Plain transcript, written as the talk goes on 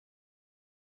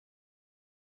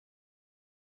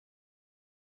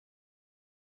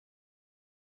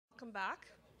welcome back.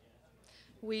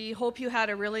 We hope you had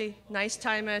a really nice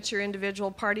time at your individual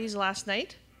parties last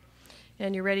night,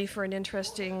 and you're ready for an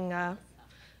interesting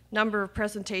number of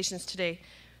presentations today.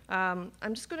 I'm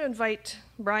just going to invite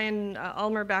Brian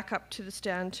Ulmer back up to the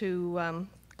stand to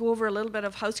go over a little bit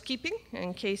of housekeeping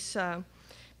in case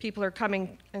people are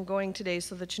coming and going today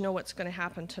so that you know what's going to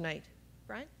happen tonight.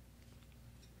 Brian?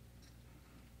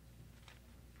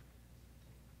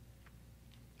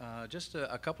 Just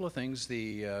a couple of things.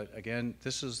 Again,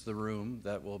 this is the room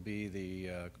that will be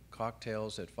the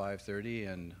cocktails at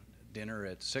 5:30 and dinner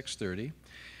at 6:30.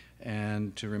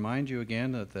 And to remind you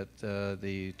again that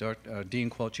the Dean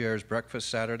Qualtier's breakfast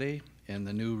Saturday in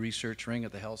the new research ring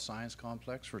at the Health Science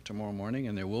Complex for tomorrow morning,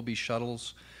 and there will be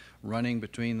shuttles running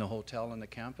between the hotel and the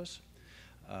campus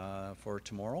for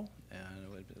tomorrow,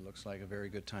 and it looks like a very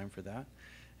good time for that.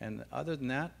 And other than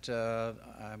that,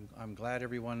 I'm glad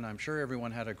I'm sure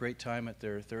everyone had a great time at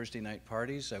their Thursday night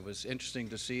parties. It was interesting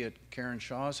to see at Karen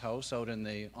Shaw's house out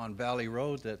on Valley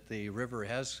Road that the river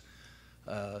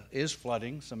is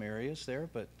flooding some areas there,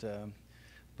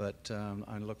 but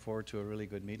I look forward to a really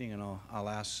good meeting, and I'll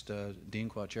ask Dean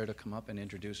Qualtier to come up and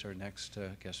introduce our next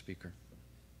guest speaker.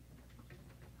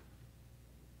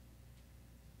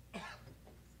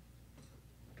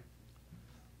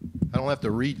 I don't have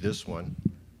to read this one.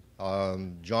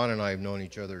 John and I have known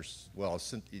each other well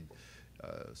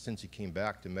since he came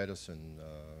back to medicine,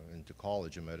 into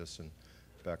College of Medicine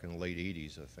back in the late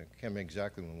 80s, I think. I can't remember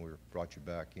exactly when we brought you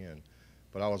back in,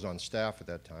 but I was on staff at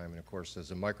that time, and of course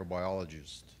as a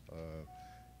microbiologist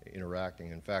interacting.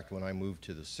 In fact, when I moved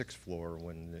to the 6th floor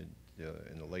in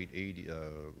the late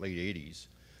 80s,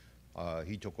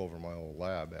 he took over my old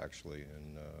lab actually,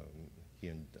 and he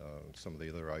and some of the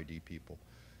other ID people.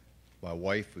 My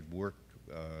wife had worked,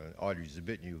 Audrey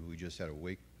Zabitny, who we just had a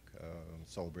wake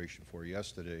celebration for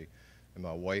yesterday, and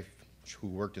my wife, who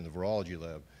worked in the virology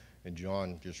lab, and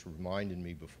John just reminded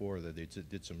me before that they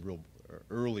did some real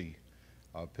early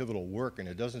pivotal work, and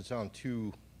it doesn't sound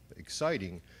too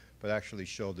exciting, but actually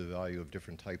showed the value of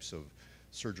different types of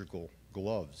surgical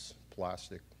gloves,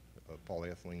 plastic,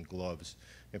 polyethylene gloves,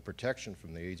 and protection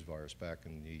from the AIDS virus back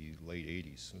in the late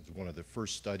 80s. It was one of the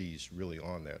first studies really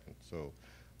on that. And so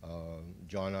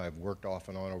John and I have worked off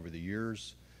and on over the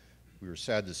years. We were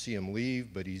sad to see him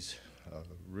leave, but he's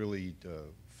really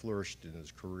flourished in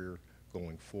his career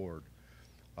going forward.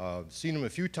 Seen him a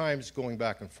few times going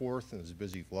back and forth in his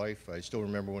busy life. I still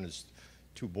remember when his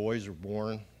 2 boys were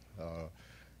born.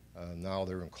 Now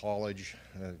they're in college.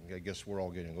 I guess we're all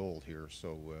getting old here.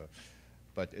 So,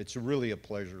 but it's really a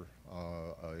pleasure.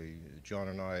 John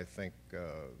and I think,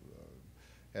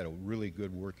 had a really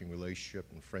good working relationship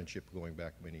and friendship going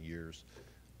back many years.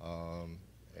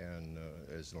 And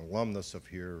as an alumnus of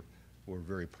here, we're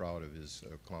very proud of his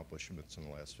accomplishments in the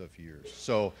last 50 years.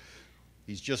 So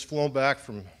he's just flown back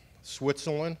from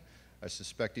Switzerland. I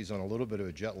suspect he's on a little bit of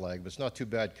a jet lag, but it's not too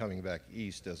bad coming back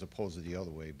east as opposed to the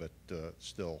other way, but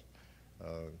still.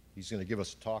 He's going to give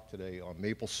us a talk today on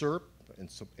maple syrup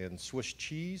and Swiss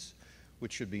cheese,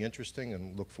 which should be interesting,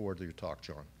 and look forward to your talk,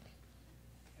 John.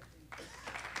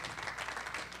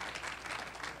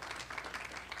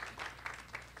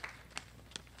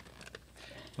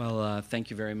 Well,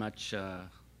 thank you very much,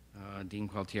 Dean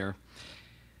Qualtier.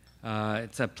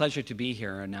 It's a pleasure to be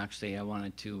here, and actually I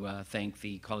wanted to thank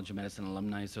the College of Medicine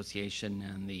Alumni Association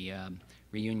and the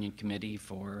Reunion Committee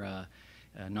for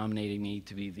nominating me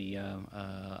to be the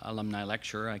alumni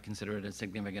lecturer. I consider it a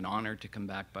significant honor to come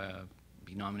back,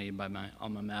 be nominated by my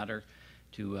alma mater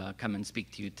to come and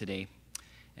speak to you today.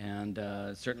 And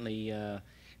certainly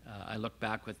I look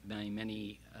back with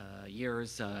many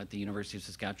years at the University of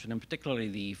Saskatchewan, and particularly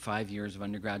the 5 years of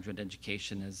undergraduate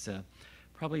education as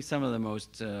probably some of the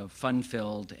most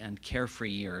fun-filled and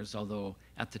carefree years, although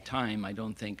at the time I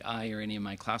don't think I or any of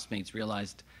my classmates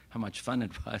realized how much fun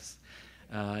it was,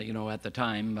 at the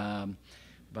time.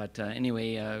 But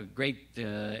anyway, great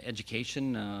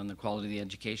education and the quality of the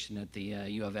education at the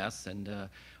U of S, and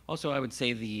also I would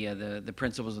say the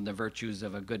principles and the virtues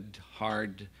of a good,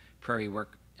 hard prairie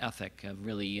work ethic have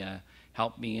really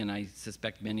helped me, and I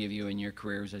suspect many of you in your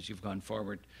careers as you've gone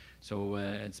forward. So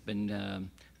it's been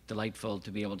delightful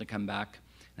to be able to come back.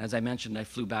 As I mentioned, I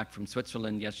flew back from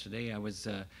Switzerland yesterday. I was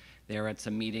there at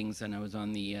some meetings, and I was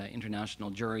on the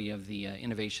international jury of the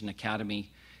Innovation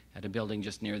Academy at a building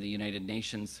just near the United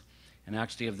Nations. And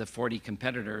actually, of the 40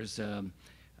 competitors,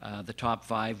 the top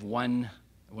 5, 1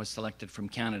 was selected from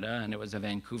Canada, and it was a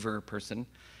Vancouver person.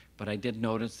 But I did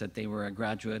notice that they were a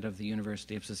graduate of the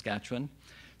University of Saskatchewan.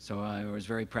 So I was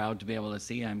very proud to be able to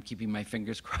see. I'm keeping my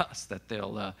fingers crossed that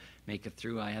they'll make it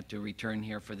through. I had to return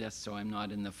here for this, so I'm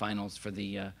not in the finals for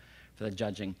the for the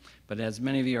judging. But as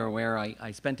many of you are aware,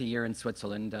 I spent a year in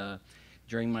Switzerland.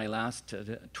 During my last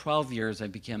 12 years, I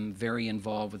became very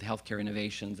involved with healthcare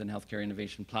innovations and healthcare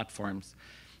innovation platforms.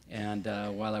 And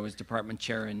while I was department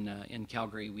chair in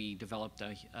Calgary, we developed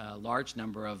a large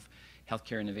number of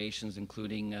healthcare innovations,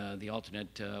 including the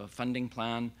alternate funding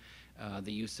plan,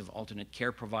 the use of alternate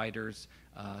care providers,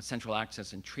 central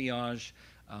access and triage,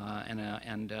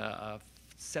 and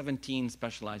 17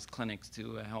 specialized clinics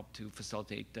to help to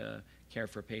facilitate care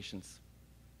for patients.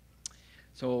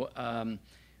 So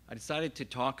I decided to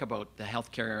talk about the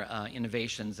healthcare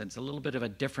innovations. It's a little bit of a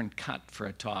different cut for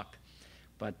a talk,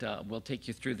 but we'll take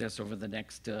you through this over the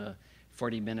next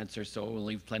 40 minutes or so. We'll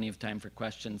leave plenty of time for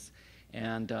questions.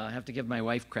 And I have to give my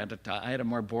wife credit. I had a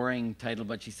more boring title,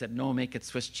 but she said, no, make it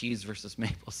Swiss cheese versus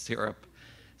maple syrup.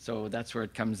 So that's where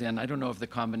it comes in. I don't know if the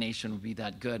combination would be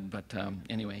that good, but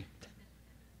anyway.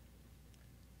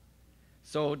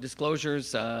 So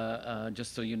disclosures,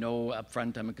 just so you know up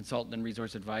front, I'm a consultant and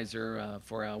resource advisor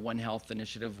for a One Health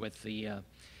initiative with the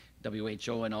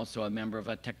WHO, and also a member of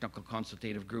a technical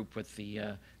consultative group with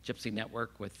the Gypsy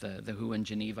Network with the WHO in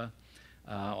Geneva.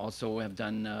 Also have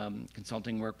done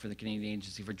consulting work for the Canadian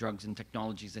Agency for Drugs and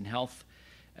Technologies in Health.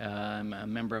 I'm a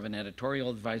member of an editorial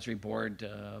advisory board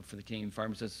for the Canadian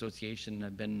Pharmacists Association.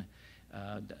 I've been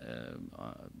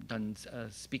done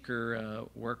speaker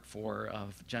work for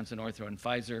Janssen Ortho and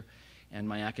Pfizer. And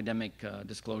my academic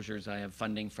disclosures, I have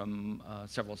funding from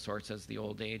several sources, the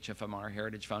old AHFMR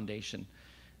Heritage Foundation,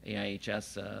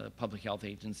 AIHS, Public Health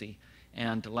Agency.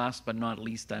 And last but not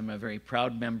least, I'm a very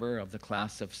proud member of the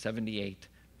class of '78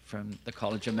 from the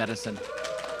College of Medicine.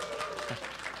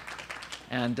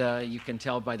 And you can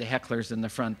tell by the hecklers in the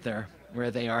front there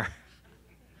where they are.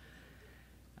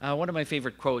 One of my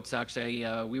favorite quotes, actually,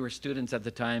 we were students at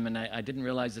the time, and I didn't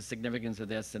realize the significance of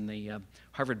this. In the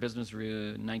Harvard Business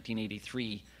Review in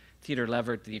 1983, Theodore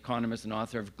Levitt, the economist and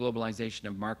author of Globalization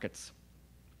of Markets.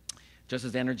 Just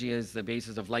as energy is the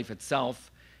basis of life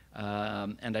itself,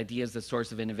 and ideas the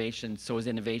source of innovation, so is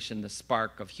innovation the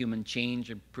spark of human change,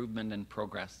 improvement, and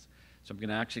progress. So I'm going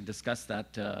to actually discuss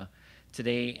that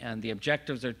today, and the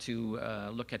objectives are to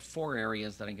look at 4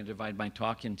 areas that I'm going to divide my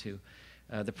talk into.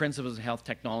 The principles of health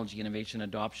technology innovation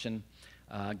adoption,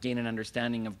 gain an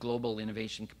understanding of global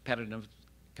innovation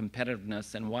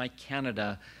competitiveness, and why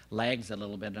Canada lags a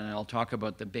little bit, and I'll talk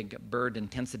about the big bird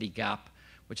intensity gap,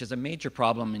 which is a major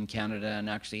problem in Canada and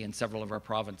actually in several of our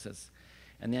provinces.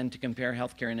 And then to compare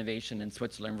healthcare innovation in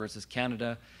Switzerland versus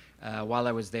Canada. While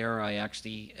I was there, I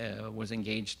actually was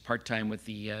engaged part-time with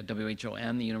the WHO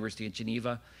and the University of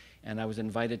Geneva, and I was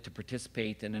invited to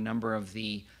participate in a number of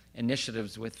the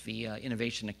initiatives with the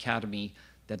Innovation Academy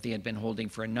that they had been holding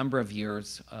for a number of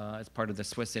years as part of the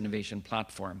Swiss Innovation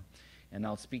Platform. And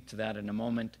I'll speak to that in a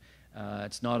moment.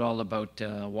 It's not all about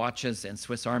watches and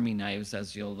Swiss Army knives,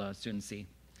 as you'll soon see.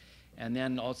 And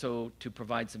then also to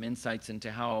provide some insights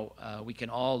into how we can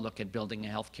all look at building a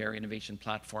healthcare innovation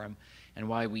platform and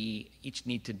why we each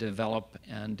need to develop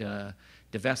and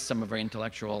divest some of our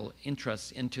intellectual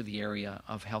interests into the area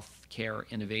of healthcare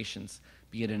innovations,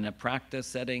 be it in a practice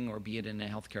setting or be it in a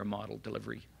healthcare model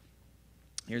delivery.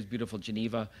 Here's beautiful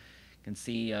Geneva. You can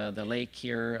see the lake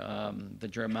here, the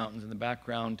Jura Mountains in the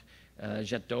background.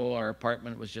 Jet d'eau, our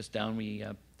apartment was just down. We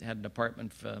had an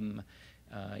apartment from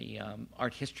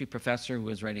art history professor who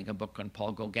was writing a book on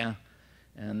Paul Gauguin,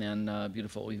 and then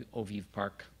beautiful Eau Vive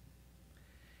Park.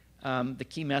 The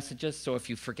key messages, so if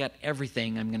you forget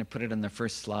everything, I'm going to put it on the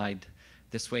first slide.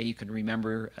 This way you can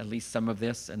remember at least some of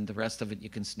this, and the rest of it you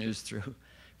can snooze through.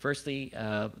 Firstly,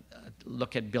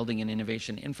 look at building an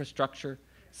innovation infrastructure.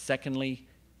 Secondly,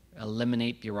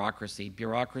 eliminate bureaucracy.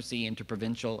 Bureaucracy,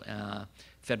 interprovincial,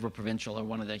 federal, provincial are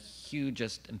one of the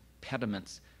hugest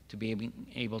impediments to be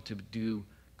able to do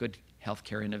good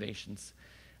healthcare innovations.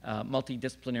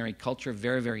 Multidisciplinary culture,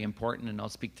 very, very important, and I'll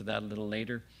speak to that a little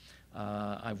later.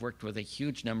 I've worked with a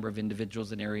huge number of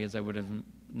individuals in areas I would have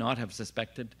not have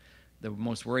suspected. The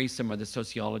most worrisome are the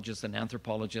sociologists and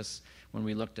anthropologists when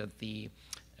we looked at the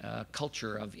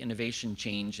culture of innovation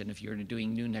change, and if you're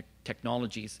doing new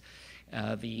technologies,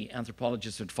 the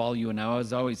anthropologists would follow you, and I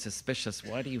was always suspicious.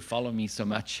 Why do you follow me so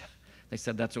much? They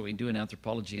said that's what we do in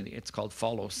anthropology. It's called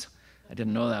follows. I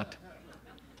didn't know that.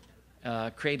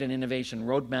 Create an innovation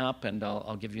roadmap, and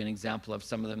I'll give you an example of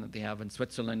some of them that they have in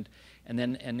Switzerland, and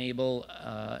then enable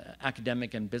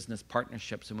academic and business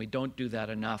partnerships, and we don't do that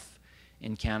enough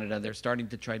in Canada. They're starting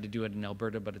to try to do it in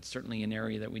Alberta, but it's certainly an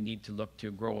area that we need to look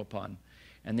to grow upon.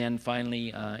 And then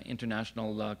finally,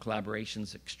 international collaboration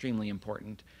is extremely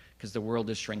important because the world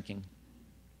is shrinking.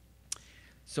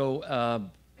 So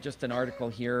just an article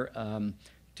here.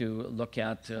 to look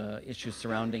at issues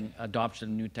surrounding adoption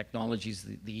of new technologies,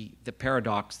 the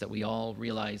paradox that we all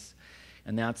realize,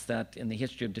 and that's that in the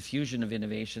history of diffusion of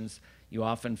innovations, you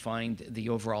often find the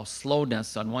overall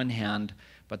slowness on one hand,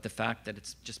 but the fact that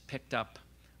it's just picked up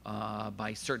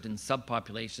by certain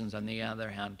subpopulations on the other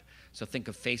hand. So think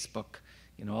of Facebook.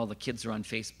 You know, all the kids are on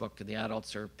Facebook, the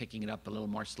adults are picking it up a little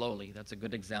more slowly. That's a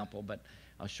good example, but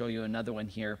I'll show you another one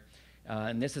here.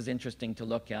 And this is interesting to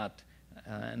look at.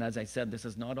 And as I said, this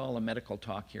is not all a medical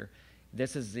talk here.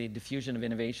 This is the diffusion of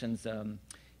innovations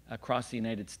across the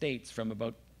United States from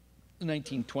about the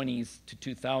 1920s to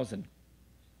 2000.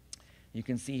 You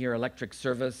can see here electric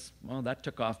service. Well, that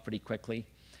took off pretty quickly.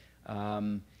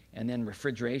 And then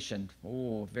refrigeration,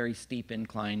 very steep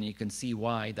incline. You can see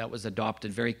why that was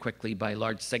adopted very quickly by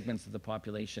large segments of the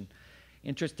population.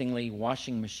 Interestingly,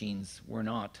 washing machines were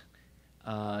not.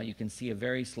 You can see a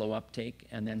very slow uptake.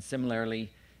 And then similarly,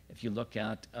 if you look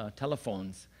at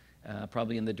telephones,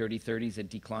 probably in the dirty 30s it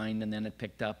declined and then it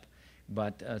picked up.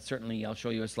 But certainly, I'll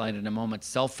show you a slide in a moment,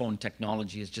 cell phone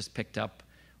technology has just picked up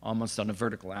almost on a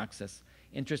vertical axis.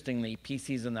 Interestingly,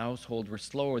 PCs in the household were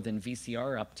slower than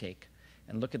VCR uptake.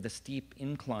 And look at the steep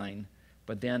incline,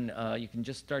 but then you can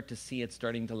just start to see it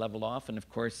starting to level off, and of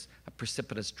course, a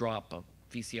precipitous drop.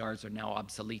 VCRs are now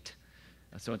obsolete.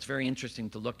 So it's very interesting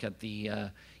to look at the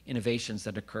innovations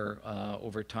that occur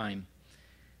over time.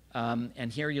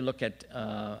 And here you look at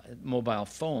mobile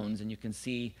phones, and you can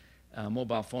see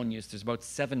mobile phone use. There's about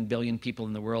 7 billion people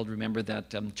in the world. Remember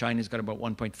that China's got about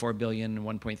 1.4 billion and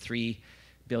 1.3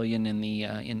 billion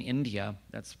in India.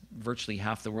 That's virtually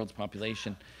half the world's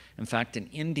population. In fact, in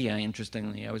India,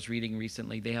 interestingly, I was reading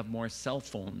recently, they have more cell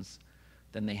phones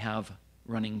than they have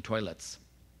running toilets.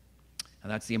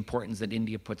 And that's the importance that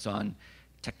India puts on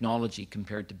technology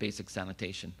compared to basic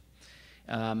sanitation.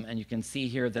 And you can see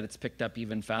here that it's picked up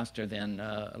even faster than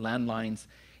landlines.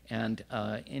 And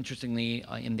interestingly,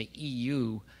 in the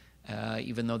EU,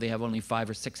 even though they have only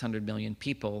 500 or 600 million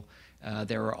people,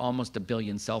 there are almost 1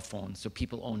 billion cell phones. So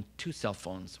people own 2 cell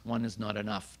phones. One is not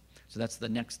enough. So that's the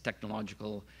next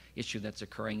technological issue that's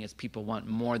occurring, is people want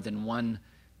more than one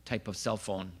type of cell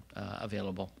phone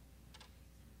available.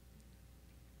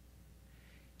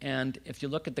 And if you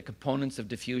look at the components of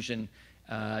diffusion,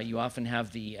 you often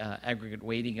have the aggregate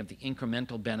weighting of the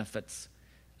incremental benefits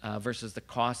versus the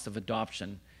cost of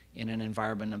adoption in an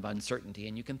environment of uncertainty.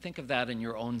 And you can think of that in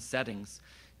your own settings.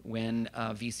 When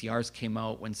VCRs came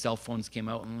out, when cell phones came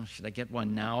out, should I get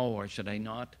one now or should I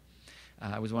not?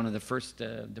 I was one of the first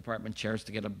department chairs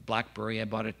to get a BlackBerry. I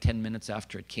bought it 10 minutes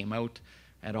after it came out.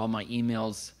 I had all my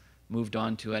emails moved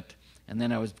onto it, and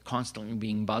then I was constantly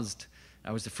being buzzed.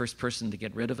 I was the first person to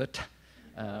get rid of it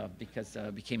because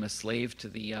I became a slave to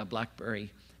the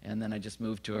BlackBerry, and then I just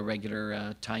moved to a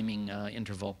regular timing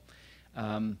interval.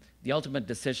 The ultimate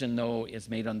decision, though,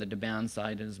 is made on the demand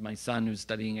side. It is my son who's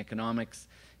studying economics.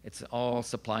 It's all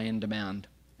supply and demand.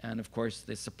 And of course,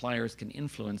 the suppliers can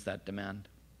influence that demand.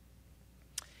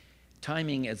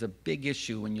 Timing is a big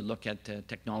issue when you look at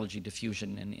technology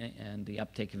diffusion and the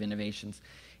uptake of innovations.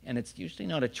 And it's usually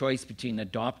not a choice between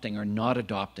adopting or not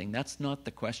adopting. That's not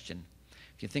the question.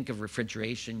 If you think of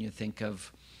refrigeration, you think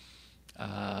of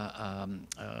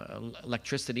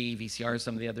electricity, VCR,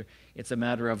 some of the other, it's a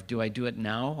matter of, do I do it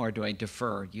now or do I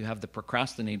defer? You have the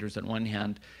procrastinators on one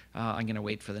hand. I'm going to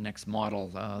wait for the next model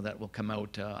that will come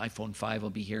out. iPhone 5 will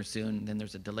be here soon. Then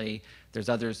there's a delay. There's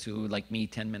others who, like me,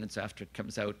 10 minutes after it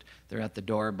comes out, they're at the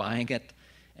door buying it.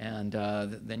 And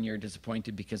then you're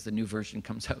disappointed because the new version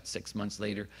comes out 6 months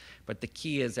later. But the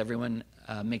key is everyone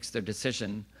makes their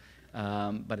decision,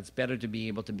 but it's better to be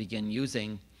able to begin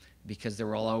using, because there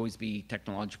will always be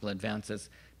technological advances,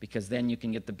 because then you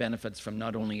can get the benefits from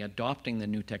not only adopting the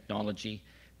new technology,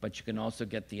 but you can also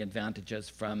get the advantages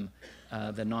from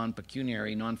the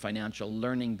non-pecuniary, non-financial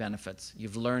learning benefits.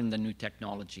 You've learned the new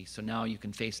technology, so now you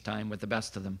can face time with the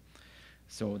best of them.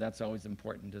 So that's always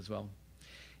important as well.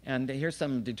 And here's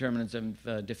some determinants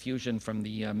of diffusion from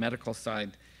the medical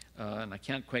side. And I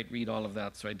can't quite read all of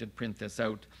that, so I did print this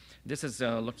out. This is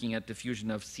looking at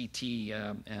diffusion of CT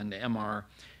and MR.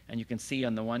 And you can see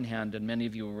on the one hand, and many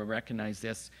of you will recognize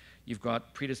this, you've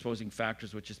got predisposing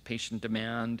factors, which is patient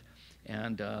demand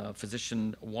and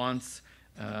physician wants,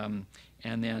 and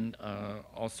then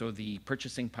also the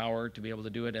purchasing power to be able to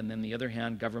do it. And then the other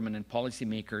hand, government and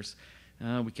policymakers.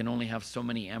 We can only have so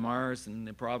many MRs in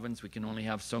the province. We can only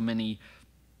have so many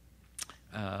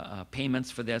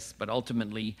payments for this, but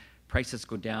ultimately prices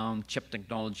go down, chip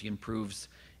technology improves,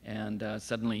 and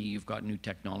suddenly you've got new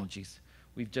technologies.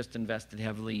 We've just invested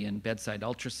heavily in bedside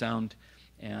ultrasound,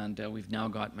 and we've now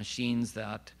got machines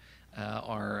that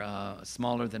are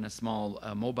smaller than a small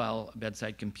mobile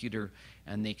bedside computer,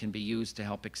 and they can be used to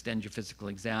help extend your physical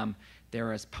exam.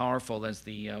 They're as powerful as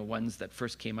the ones that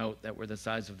first came out that were the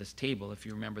size of this table, if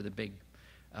you remember the big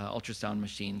ultrasound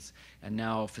machines. And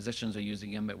now physicians are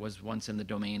using them. It was once in the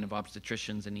domain of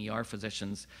obstetricians and ER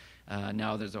physicians.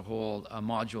 Now there's a whole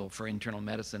module for internal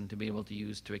medicine to be able to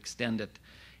use to extend it.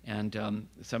 And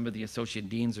some of the associate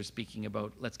deans are speaking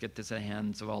about, let's get this in the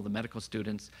hands of all the medical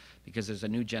students, because there's a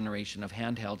new generation of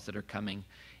handhelds that are coming.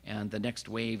 And the next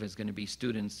wave is going to be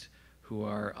students who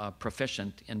are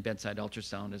proficient in bedside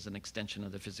ultrasound as an extension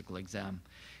of the physical exam.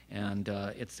 And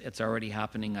it's already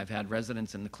happening. I've had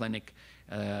residents in the clinic,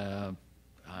 and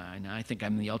I think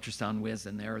I'm the ultrasound whiz,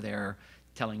 and they're there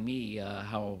telling me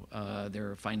how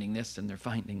they're finding this and they're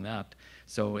finding that.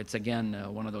 So it's, again,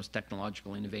 one of those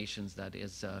technological innovations that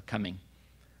is coming.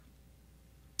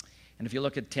 And if you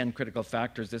look at 10 critical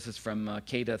factors, this is from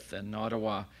CADITH in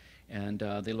Ottawa, and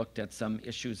they looked at some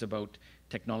issues about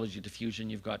technology diffusion.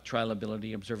 You've got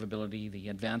trialability, observability, the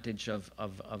advantage of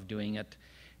doing it,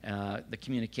 the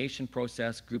communication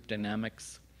process, group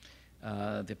dynamics,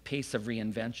 the pace of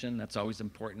reinvention. That's always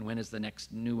important. When is the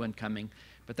next new one coming?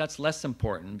 But that's less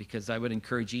important, because I would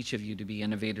encourage each of you to be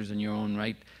innovators in your own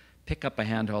right. Pick up a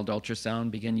handheld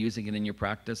ultrasound, begin using it in your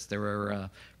practice. There are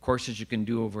courses you can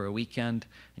do over a weekend,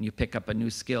 and you pick up a new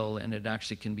skill, and it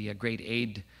actually can be a great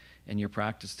aid in your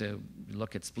practice to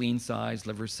look at spleen size,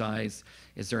 liver size.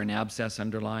 Is there an abscess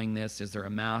underlying this? Is there a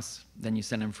mass? Then you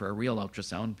send them for a real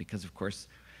ultrasound, because of course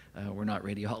we're not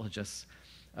radiologists.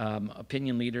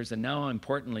 Opinion leaders, and now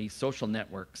importantly, social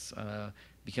networks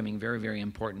becoming very, very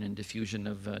important in diffusion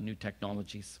of new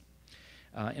technologies.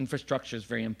 Infrastructure is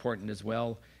very important as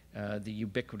well. The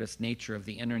ubiquitous nature of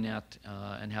the internet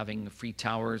and having free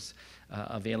towers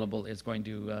available is going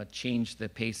to change the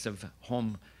pace of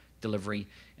home delivery.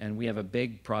 And we have a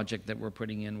big project that we're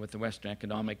putting in with the Western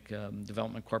Economic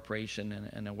Development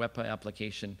Corporation and a WEPA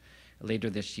application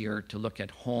later this year to look at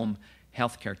home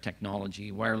healthcare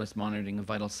technology, wireless monitoring of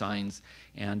vital signs,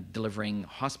 and delivering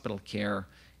hospital care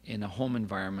in a home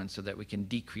environment so that we can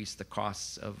decrease the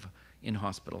costs of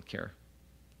in-hospital care.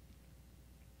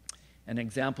 And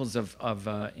examples of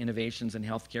innovations in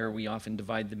healthcare, we often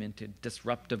divide them into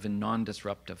disruptive and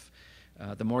non-disruptive.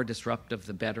 The more disruptive,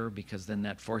 the better, because then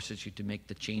that forces you to make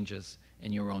the changes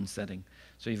in your own setting.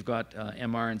 So you've got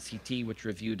MR and CT, which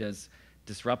are viewed as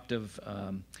disruptive,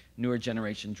 newer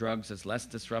generation drugs as less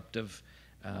disruptive,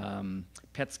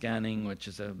 PET scanning, which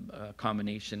is a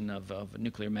combination of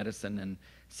nuclear medicine and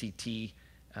CT,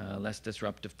 less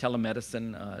disruptive,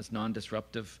 telemedicine is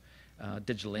non-disruptive,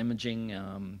 digital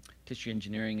imaging, tissue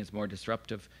engineering is more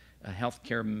disruptive,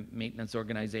 healthcare maintenance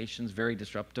organizations, very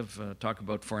disruptive, talk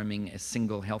about forming a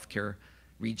single healthcare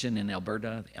region in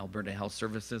Alberta, Alberta Health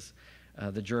Services.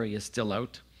 The jury is still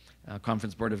out.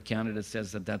 Conference Board of Canada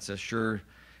says that that's a sure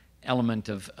element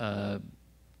of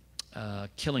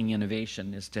killing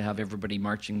innovation, is to have everybody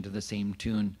marching to the same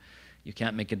tune. You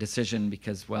can't make a decision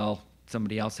because, well,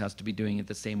 somebody else has to be doing it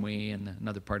the same way in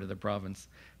another part of the province.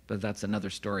 But that's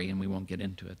another story, and we won't get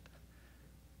into it.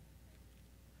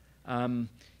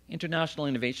 International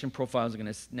innovation profiles are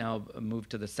going to now move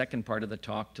to the second part of the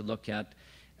talk to look at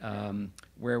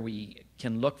where we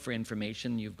can look for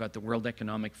information. You've got the World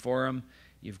Economic Forum.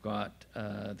 You've got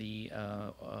the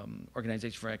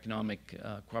Organization for Economic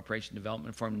Cooperation and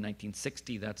Development formed in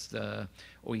 1960. That's the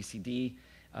OECD,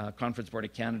 Conference Board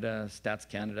of Canada, Stats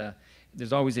Canada.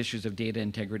 There's always issues of data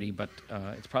integrity, but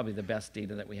it's probably the best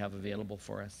data that we have available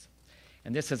for us.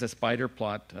 And this is a spider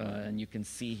plot, and you can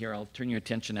see here, I'll turn your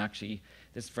attention actually,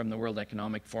 this is from the World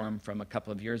Economic Forum from a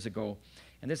couple of years ago.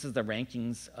 And this is the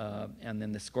rankings and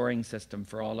then the scoring system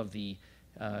for all of the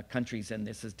countries, and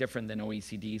this is different than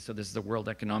OECD, so this is the World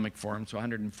Economic Forum, so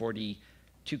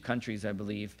 142 countries, I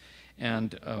believe.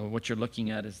 And what you're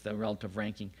looking at is the relative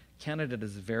ranking. Canada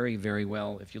does very, very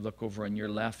well, if you look over on your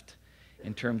left,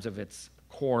 in terms of its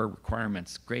core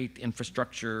requirements. Great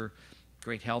infrastructure,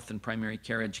 great health and primary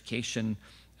care education,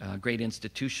 great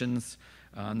institutions,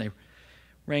 and they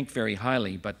rank very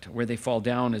highly, but where they fall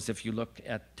down is if you look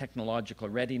at technological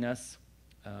readiness,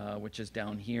 which is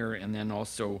down here, and then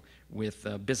also with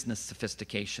business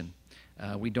sophistication.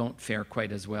 We don't fare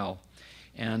quite as well.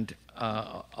 And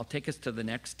I'll take us to the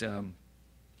next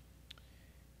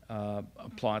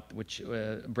plot, which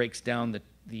breaks down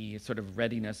the sort of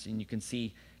readiness, and you can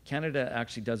see Canada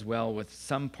actually does well with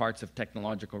some parts of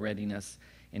technological readiness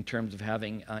in terms of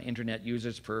having internet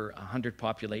users per 100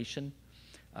 population,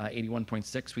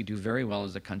 81.6. We do very well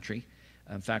as a country.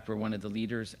 In fact, we're one of the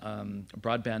leaders.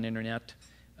 Broadband internet,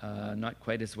 not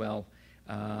quite as well.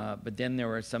 But then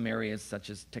there are some areas such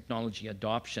as technology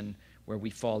adoption where we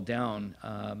fall down,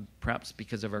 perhaps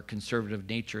because of our conservative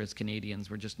nature as Canadians.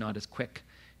 We're just not as quick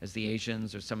as the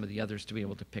Asians or some of the others to be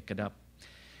able to pick it up.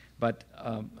 But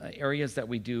areas that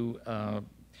we do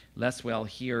less well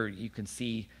here, you can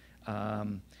see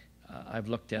I've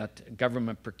looked at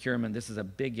government procurement. This is a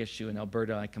big issue in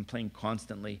Alberta. I complain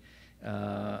constantly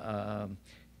to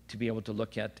be able to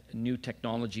look at new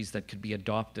technologies that could be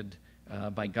adopted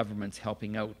by governments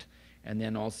helping out. And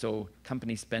then also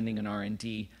company spending on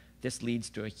R&D. This leads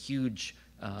to a huge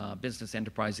business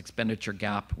enterprise expenditure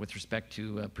gap with respect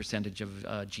to a percentage of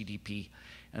GDP.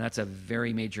 And that's a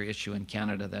very major issue in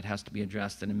Canada that has to be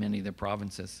addressed in many of the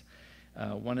provinces.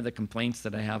 One of the complaints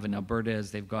that I have in Alberta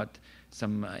is they've got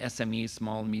some SMEs,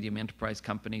 small and medium enterprise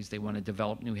companies. They want to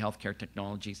develop new healthcare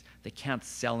technologies. They can't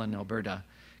sell in Alberta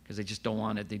because they just don't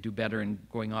want it. They do better in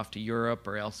going off to Europe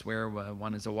or elsewhere.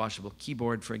 One is a washable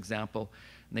keyboard, for example,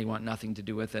 and they want nothing to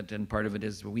do with it. And part of it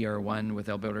is we are one with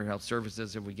Alberta Health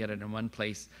Services. If we get it in one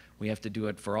place, we have to do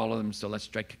it for all of them. So let's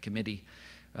strike a committee.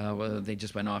 Well, they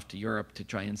just went off to Europe to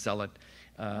try and sell it.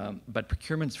 But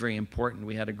procurement's very important.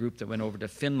 We had a group that went over to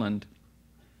Finland,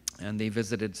 and they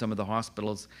visited some of the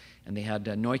hospitals, and they had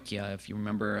Nokia, if you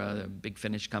remember, a big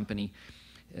Finnish company.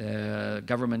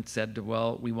 Government said,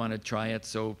 well, we want to try it,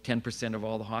 so 10% of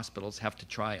all the hospitals have to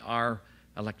try our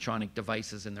electronic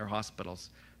devices in their hospitals.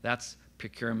 That's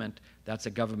procurement. That's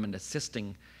a government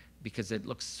assisting, because it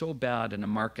looks so bad in a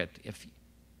market if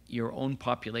your own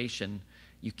population,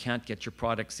 you can't get your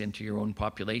products into your own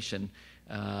population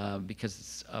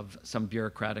because of some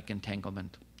bureaucratic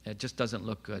entanglement. It just doesn't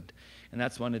look good. And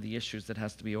that's one of the issues that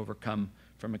has to be overcome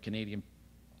from a Canadian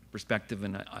perspective.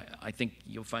 And I think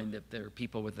you'll find that there are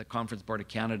people with the Conference Board of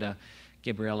Canada,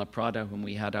 Gabriela Prada, whom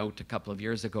we had out a couple of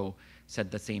years ago,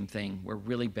 said the same thing. We're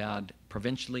really bad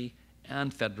provincially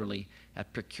and federally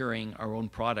at procuring our own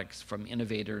products from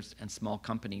innovators and small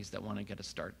companies that want to get a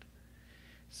start.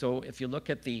 So if you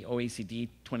look at the OECD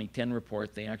 2010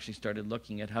 report, they actually started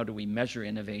looking at how do we measure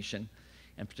innovation,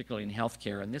 and particularly in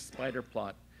healthcare. And this spider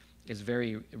plot is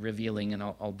very revealing, and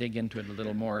I'll dig into it a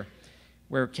little more.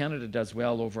 Where Canada does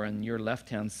well over on your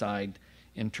left-hand side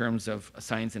in terms of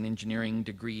science and engineering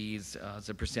degrees, as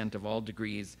a percent of all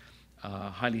degrees,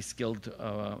 highly skilled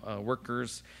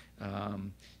workers,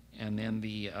 and then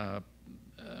the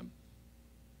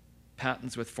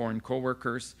patents with foreign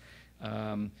co-workers.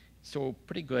 So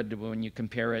pretty good when you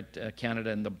compare it, Canada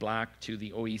in the black to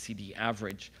the OECD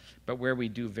average. But where we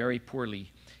do very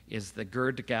poorly is the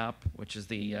GERD gap, which is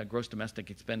the gross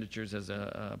domestic expenditures as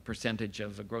a percentage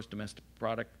of a gross domestic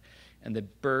product, and the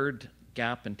BIRD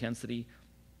gap intensity.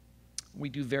 We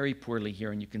do very poorly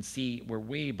here, and you can see we're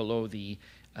way below the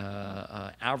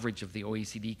average of the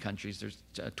OECD countries. There's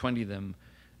 20 of them,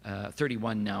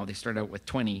 31 now. They start out with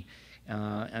 20.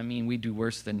 I mean, we do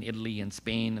worse than Italy and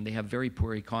Spain, and they have very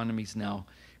poor economies now.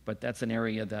 But that's an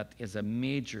area that is a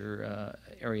major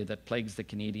area that plagues the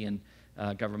Canadian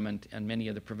government and many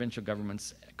of the provincial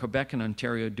governments. Quebec and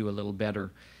Ontario do a little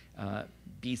better.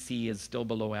 BC is still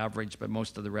below average, but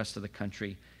most of the rest of the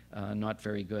country not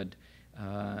very good.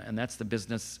 And that's the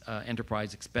business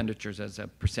enterprise expenditures as a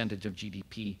percentage of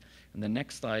GDP. And the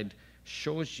next slide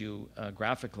shows you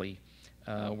graphically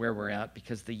where we're at,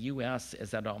 because the US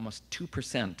is at almost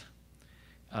 2%.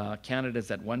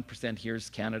 Canada's at 1%. Here's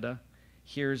Canada.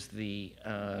 Here's the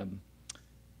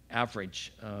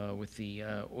average with the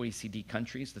OECD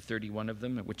countries, the 31 of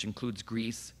them, which includes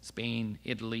Greece, Spain,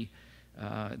 Italy.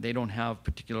 They don't have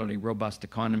particularly robust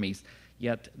economies,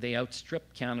 yet they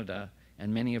outstrip Canada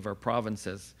and many of our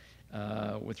provinces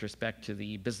with respect to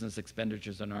the business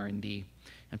expenditures on R&D.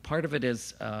 And part of it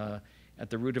is at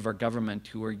the root of our government,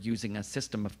 who are using a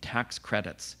system of tax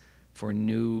credits for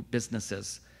new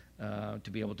businesses to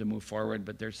be able to move forward,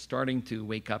 but they're starting to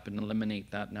wake up and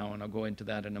eliminate that now, and I'll go into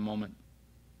that in a moment.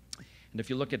 And if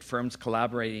you look at firms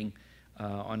collaborating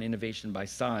on innovation by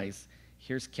size,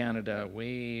 here's Canada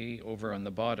way over on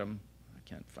the bottom. I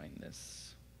can't find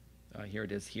this. Here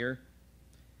it is here,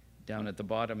 down at the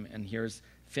bottom, and here's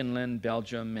Finland,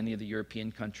 Belgium, many of the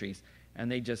European countries, and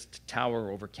they just tower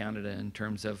over Canada in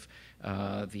terms of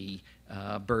the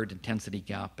bird intensity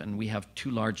gap, and we have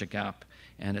too large a gap,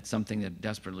 and it's something that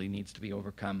desperately needs to be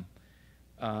overcome.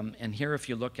 And here, if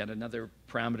you look at another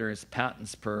parameter, is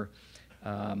patents per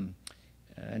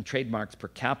and trademarks per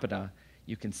capita,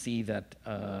 you can see that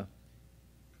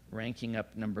ranking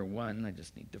up number one, I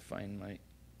just need to find my,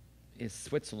 is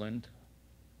Switzerland.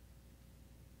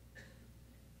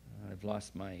 I've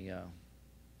lost my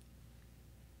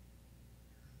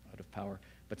out of power,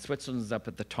 but Switzerland's up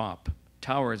at the top.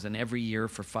 Towers, and every year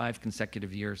for 5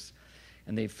 consecutive years,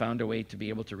 and they've found a way to be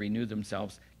able to renew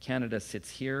themselves. Canada sits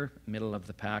here, middle of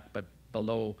the pack, but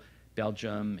below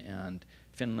Belgium and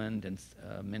Finland and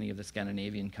many of the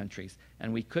Scandinavian countries.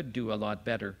 And we could do a lot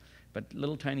better. But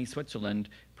little tiny Switzerland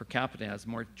per capita has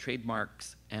more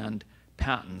trademarks and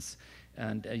patents.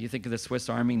 And you think of the Swiss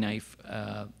Army knife,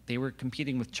 they were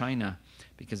competing with China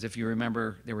because if you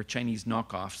remember, there were Chinese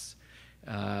knockoffs.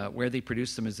 Where they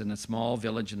produced them is in a small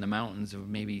village in the mountains of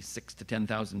maybe 6,000 to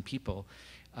 10,000 people.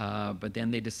 But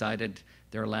then they decided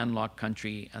they're a landlocked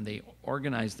country and they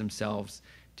organized themselves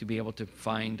to be able to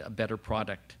find a better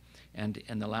product. And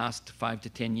in the last 5 to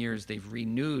 10 years, they've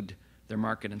renewed their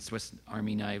market in Swiss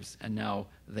Army knives, and now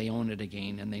they own it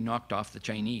again, and they knocked off the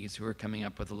Chinese, who are coming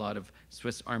up with a lot of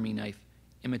Swiss Army knife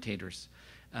imitators.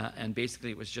 And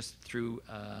basically, it was just through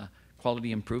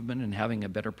quality improvement and having a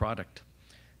better product.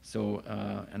 So,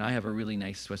 and I have a really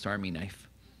nice Swiss Army knife,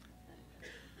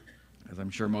 as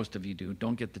I'm sure most of you do.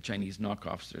 Don't get the Chinese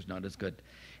knockoffs, they're not as good.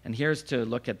 And here's to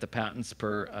look at the patents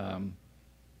per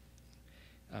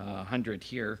 100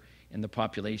 here in the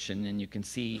population, and you can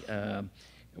see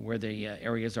where the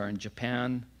areas are in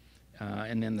Japan,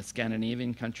 and then the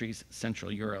Scandinavian countries,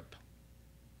 Central Europe.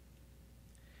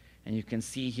 And you can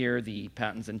see here the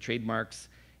patents and trademarks,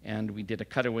 and we did a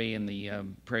cutaway in the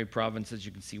Prairie provinces.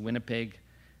 You can see Winnipeg,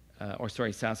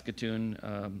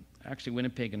 Saskatoon, actually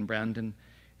Winnipeg and Brandon,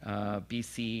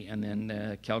 BC, and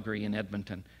then Calgary and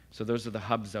Edmonton. So those are the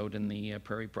hubs out in the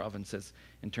Prairie provinces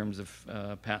in terms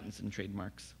of patents and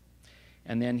trademarks.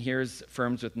 And then here's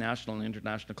firms with national and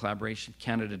international collaboration.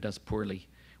 Canada does poorly.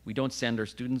 We don't send our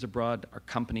students abroad. Our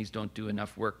companies don't do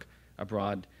enough work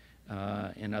abroad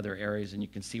in other areas. And you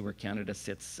can see where Canada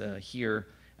sits here.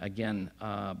 Again,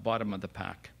 bottom of the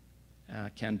pack.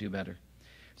 Can do better.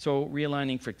 So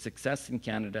realigning for success in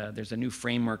Canada, there's a new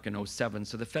framework in 2007.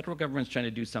 So the federal government's trying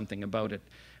to do something about it.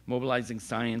 Mobilizing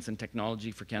science and technology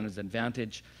for Canada's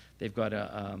advantage. They've got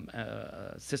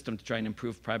a system to try and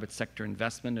improve private sector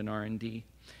investment in R&D.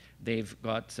 They've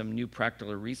got some new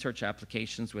practical research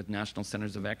applications with National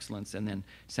Centers of Excellence and then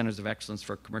Centers of Excellence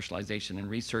for Commercialization and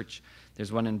Research.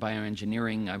 There's one in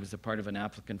bioengineering. I was a part of an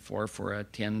applicant for a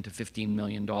 $10 to $15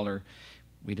 million.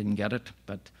 We didn't get it,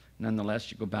 but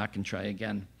nonetheless, you go back and try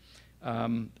again.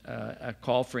 A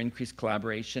call for increased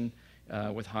collaboration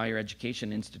with higher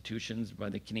education institutions by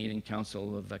the Canadian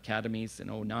Council of Academies in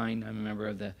 2009. I'm a member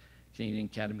of the Canadian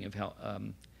Academy of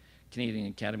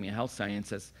Health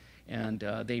Sciences, and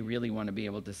they really want to be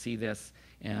able to see this.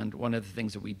 And one of the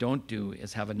things that we don't do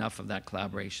is have enough of that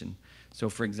collaboration. So,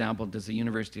 for example, does the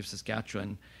University of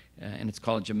Saskatchewan and its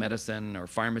College of Medicine or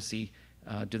Pharmacy,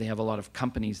 do they have a lot of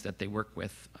companies that they work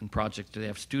with on projects? Do they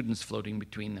have students floating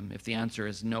between them? If the answer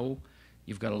is no,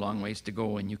 you've got a long ways to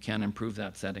go, and you can improve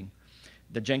that setting.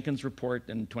 The Jenkins report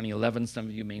in 2011, some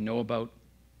of you may know about,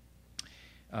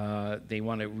 they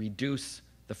want to reduce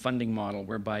the funding model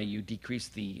whereby you decrease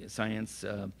the science,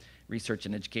 research,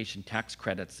 and education tax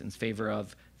credits in favor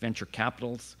of venture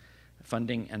capitals,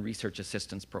 funding, and research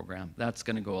assistance program. That's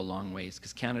going to go a long ways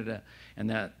because Canada, and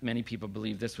that many people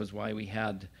believe this was why we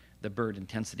had the bird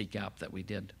intensity gap that we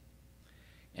did.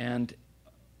 And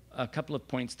a couple of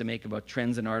points to make about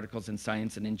trends and articles in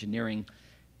science and engineering.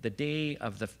 The day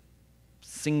of the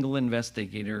single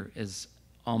investigator is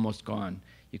almost gone.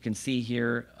 You can see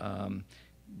here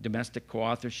domestic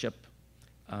co-authorship.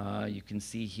 You can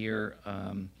see here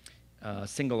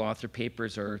single author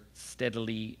papers are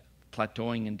steadily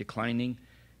plateauing and declining.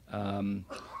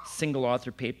 Single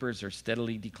author papers are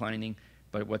steadily declining,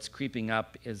 but what's creeping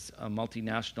up is a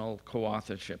multinational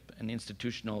co-authorship, an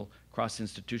institutional,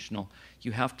 cross-institutional.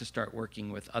 You have to start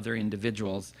working with other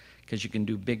individuals because you can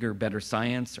do bigger, better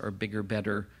science or bigger,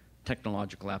 better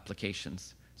technological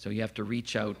applications. So you have to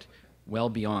reach out well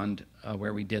beyond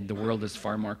where we did. The world is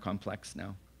far more complex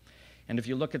now. And if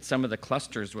you look at some of the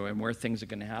clusters where things are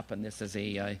going to happen, this is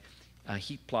a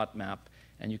heat plot map,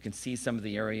 and you can see some of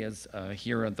the areas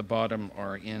here at the bottom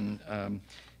are in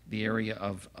the area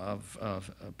of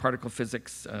particle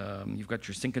physics. You've got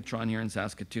your synchrotron here in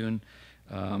Saskatoon,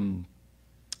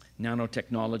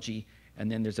 nanotechnology, and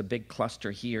then there's a big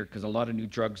cluster here because a lot of new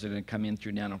drugs are going to come in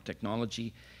through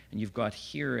nanotechnology. And you've got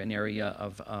here an area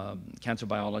of cancer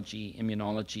biology,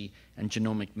 immunology, and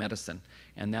genomic medicine.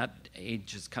 And that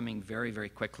age is coming very, very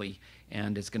quickly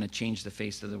and is going to change the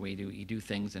face of the way we do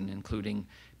things, and including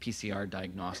PCR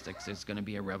diagnostics. It's going to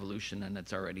be a revolution, and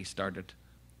it's already started.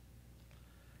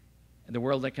 The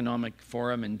World Economic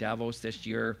Forum in Davos this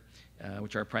year,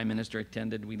 which our Prime Minister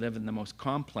attended, we live in the most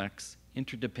complex,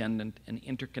 interdependent, and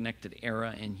interconnected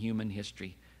era in human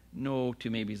history. No two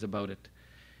maybes about it.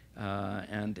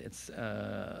 And it's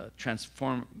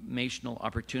transformational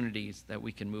opportunities that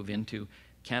we can move into.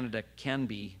 Canada can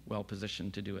be well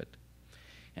positioned to do it.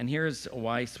 And here's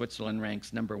why Switzerland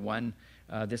ranks number one.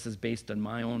 This is based on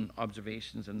my own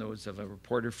observations and those of a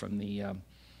reporter from the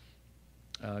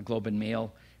Globe and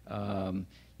Mail.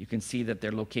 You can see that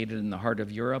they're located in the heart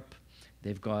of Europe.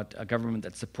 They've got a government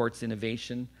that supports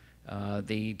innovation.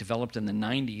 They developed in the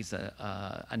 90s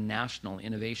a national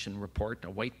innovation report, a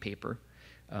white paper.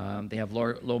 They have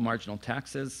low marginal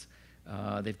taxes.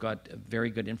 They've got very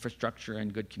good infrastructure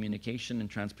and good communication and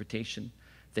transportation.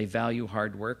 They value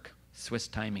hard work, Swiss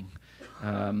timing.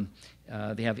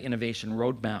 They have innovation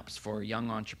roadmaps for young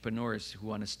entrepreneurs who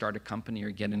want to start a company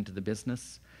or get into the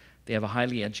business. They have a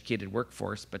highly educated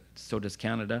workforce, but so does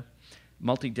Canada.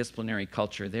 Multidisciplinary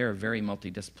culture, they're very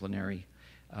multidisciplinary.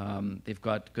 They've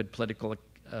got good political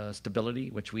stability,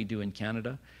 which we do in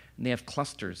Canada. And they have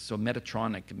clusters. So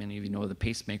Medtronic, many of you know the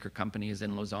pacemaker company is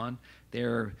in Lausanne.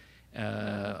 They're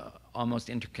almost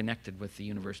interconnected with the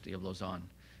University of Lausanne.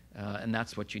 And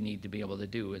that's what you need to be able to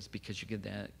do, is because you get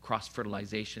that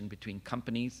cross-fertilization between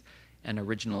companies and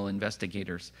original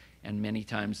investigators, and many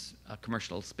times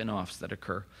commercial spin-offs that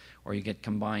occur, or you get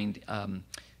combined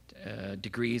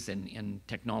degrees in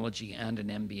technology and an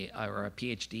MBA, or a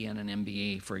PhD and an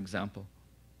MBA, for example.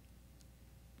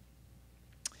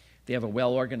 They have a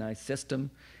well-organized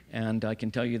system, and I can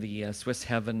tell you the Swiss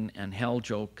heaven and hell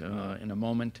joke in a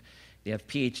moment. They have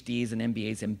PhDs and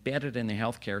MBAs embedded in the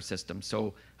healthcare system.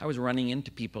 So I was running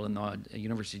into people in the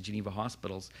University of Geneva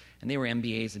hospitals, and they were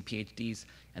MBAs and PhDs,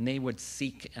 and they would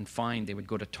seek and find. They would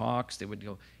go to talks, they would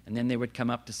go, and then they would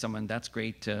come up to someone, that's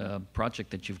great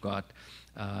project that you've got.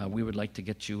 We would like to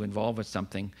get you involved with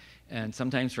something. And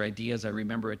sometimes for ideas, I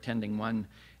remember attending one,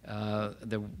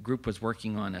 the group was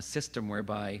working on a system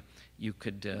whereby you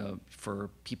could, for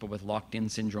people with locked-in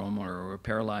syndrome or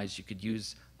paralyzed, you could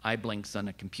use eye blinks on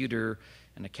a computer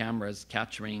and a camera's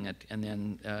capturing it, and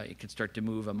then it could start to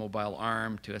move a mobile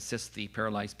arm to assist the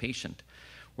paralyzed patient.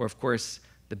 Or of course,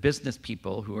 the business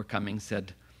people who were coming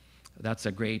said, that's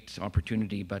a great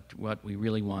opportunity, but what we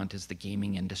really want is the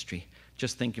gaming industry.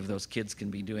 Just think if those kids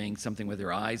can be doing something with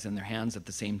their eyes and their hands at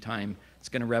the same time, it's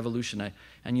going to revolutionize.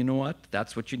 And you know what?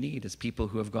 That's what you need, is people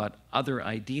who have got other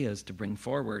ideas to bring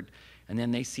forward, and then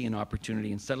they see an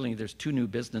opportunity, and suddenly there's two new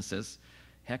businesses.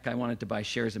 Heck, I wanted to buy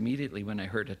shares immediately when I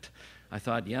heard it. I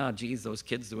thought, yeah, geez, those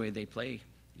kids, the way they play,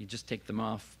 you just take them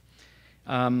off.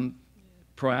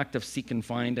 Proactive seek and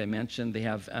find, I mentioned. They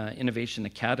have innovation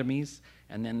academies,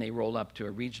 and then they roll up to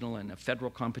a regional and a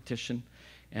federal competition,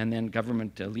 and then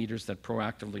government leaders that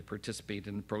proactively participate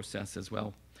in the process as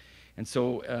well. And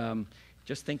so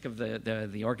just think of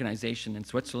the organization in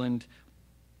Switzerland.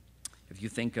 If you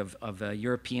think of a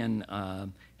European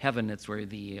heaven, it's where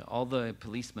all the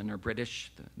policemen are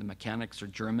British, the mechanics are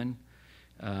German,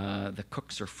 the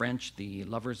cooks are French, the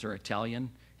lovers are Italian,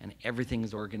 and everything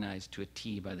is organized to a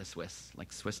T by the Swiss,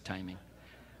 like Swiss timing.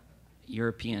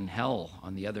 European hell,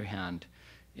 on the other hand,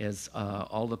 is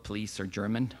all the police are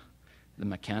German, the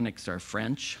mechanics are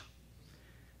French,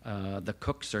 the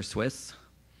cooks are Swiss,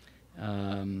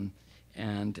 and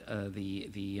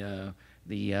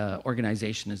the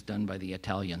organization is done by the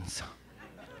Italians.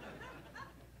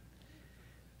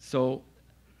 So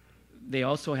they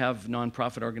also have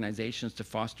nonprofit organizations to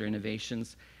foster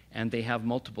innovations, and they have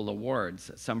multiple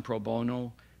awards, some pro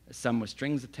bono, some with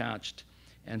strings attached,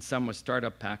 and some with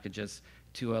startup packages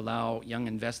to allow young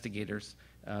investigators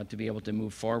to be able to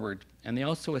move forward. And they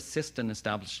also assist in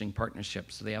establishing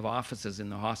partnerships. So they have offices in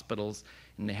the hospitals,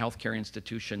 in the healthcare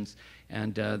institutions,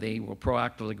 and they will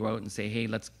proactively go out and say, hey,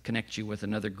 let's connect you with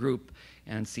another group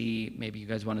and see, maybe you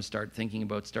guys want to start thinking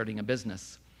about starting a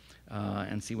business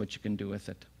and see what you can do with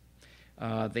it.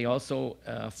 They also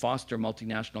foster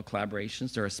multinational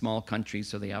collaborations. They're a small country,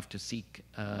 so they have to seek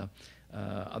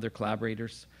other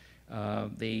collaborators.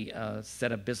 They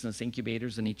set up business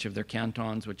incubators in each of their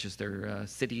cantons, which is their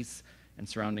cities and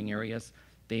surrounding areas.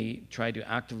 They try to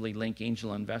actively link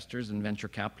angel investors and venture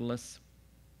capitalists.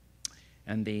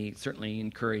 And they certainly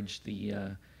encourage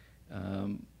the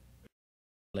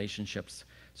relationships.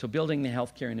 So building the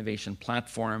healthcare innovation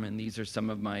platform, and these are some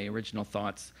of my original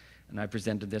thoughts, and I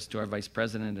presented this to our vice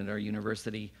president at our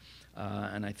university,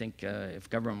 and I think if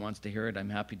government wants to hear it, I'm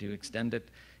happy to extend it.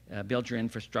 Build your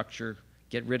infrastructure,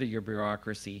 get rid of your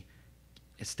bureaucracy,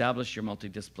 establish your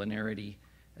multidisciplinarity,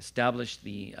 establish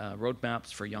the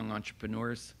roadmaps for young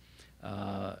entrepreneurs,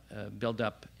 build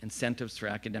up incentives for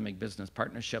academic business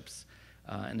partnerships,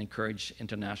 and encourage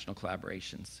international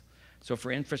collaborations. So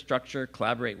for infrastructure,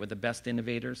 collaborate with the best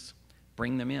innovators,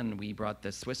 bring them in. We brought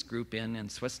the Swiss group in and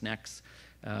SwissNex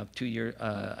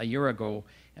a year ago,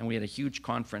 and we had a huge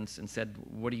conference and said,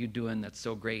 what are you doing that's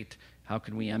so great? How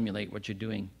can we emulate what you're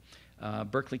doing?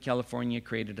 Berkeley, California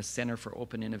created a Center for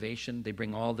Open Innovation. They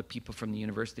bring all the people from the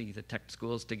university, the tech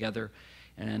schools together,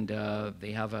 and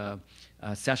they have a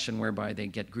session whereby they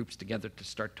get groups together to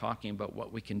start talking about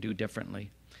what we can do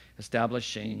differently.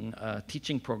 Establishing a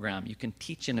teaching program. You can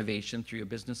teach innovation through your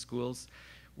business schools.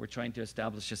 We're trying to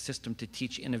establish a system to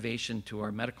teach innovation to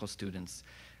our medical students.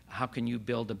 How can you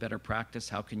build a better practice?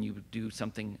 How can you do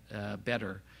something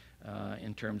better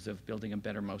in terms of building a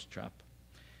better mousetrap?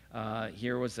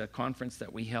 Here was a conference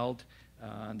that we held.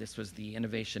 This was the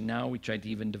Innovation Now. We tried to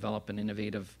even develop an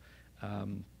innovative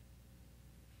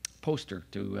poster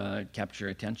to capture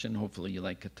attention. Hopefully you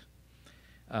like it.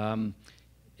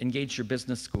 Engage your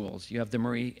business schools. You have the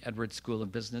Murray Edwards School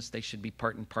of Business. They should be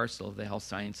part and parcel of the health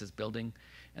sciences building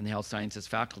and the health sciences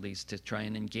faculties to try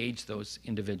and engage those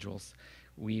individuals.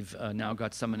 We've now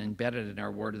got someone embedded in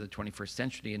our Ward of the 21st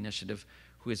Century initiative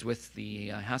who is with the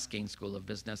Haskayne School of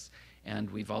Business, and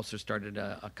we've also started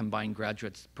a combined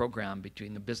graduates program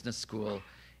between the business school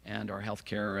and our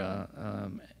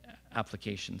healthcare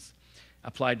applications.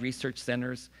 Applied research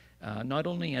centers, not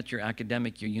only at your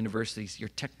academic, your universities, your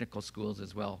technical schools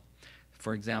as well.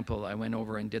 For example, I went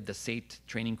over and did the SATE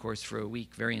training course for a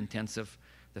week, very intensive.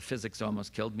 The physics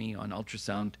almost killed me on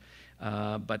ultrasound,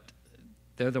 but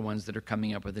they're the ones that are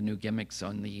coming up with the new gimmicks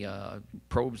on the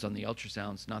probes on the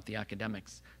ultrasounds, not the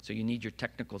academics. So you need your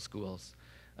technical schools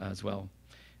as well.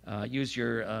 Use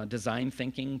your design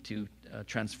thinking to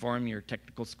transform your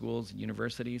technical schools and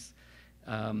universities.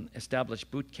 Establish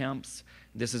boot camps.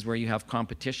 This is where you have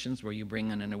competitions, where you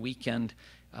bring in a weekend,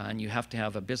 and you have to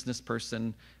have a business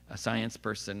person, a science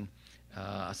person,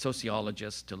 a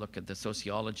sociologist to look at the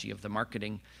sociology of the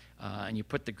marketing, and you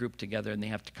put the group together and they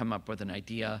have to come up with an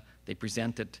idea, they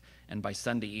present it, and by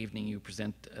Sunday evening you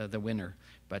present the winner.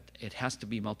 But it has to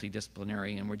be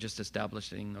multidisciplinary, and we're just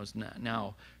establishing those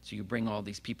now. So you bring all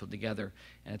these people together,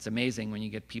 and it's amazing when you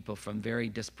get people from very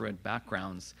disparate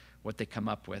backgrounds, what they come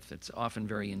up with. It's often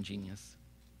very ingenious.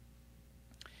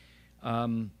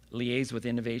 Liaise with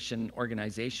innovation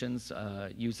organizations,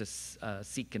 use a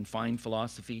seek and find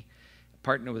philosophy,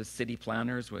 partner with city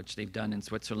planners, which they've done in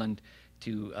Switzerland,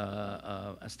 to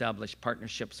establish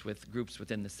partnerships with groups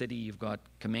within the city. You've got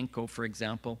Kamenko, for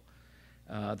example,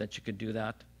 that you could do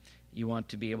that. You want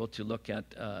to be able to look at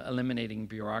eliminating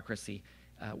bureaucracy.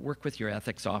 Work with your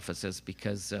ethics offices,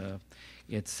 because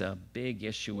it's a big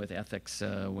issue with ethics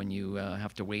when you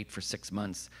have to wait for 6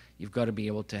 months. You've got to be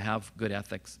able to have good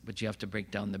ethics, but you have to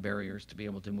break down the barriers to be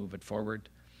able to move it forward.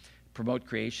 Promote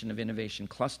creation of innovation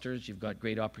clusters. You've got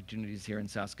great opportunities here in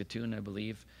Saskatoon, I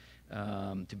believe,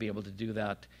 to be able to do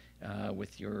that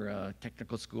with your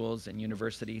technical schools and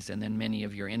universities, and then many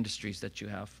of your industries that you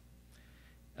have.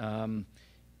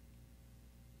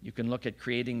 You can look at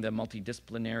creating the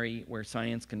multidisciplinary where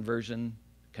science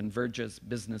converges,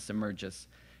 business emerges.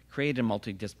 Create a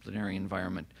multidisciplinary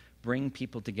environment. Bring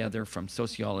people together from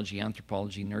sociology,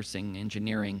 anthropology, nursing,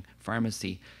 engineering,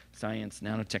 pharmacy, science,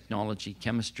 nanotechnology,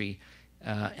 chemistry,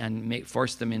 and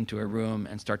force them into a room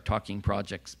and start talking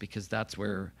projects, because that's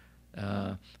where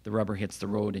the rubber hits the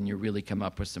road and you really come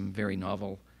up with some very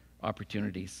novel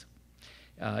opportunities.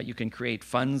 You can create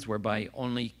funds whereby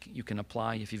only you can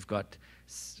apply if you've got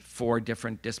 4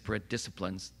 different disparate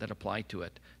disciplines that apply to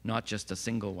it, not just a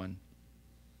single one.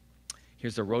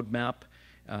 Here's a roadmap.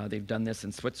 They've done this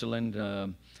in Switzerland,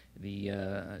 the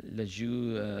Le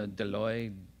Jeu de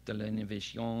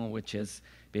l'Innovation, which is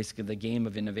basically the game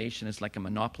of innovation. It's like a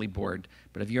monopoly board.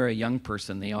 But if you're a young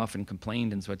person, they often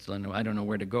complained in Switzerland, I don't know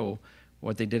where to go.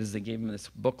 What they did is they gave them this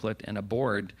booklet and a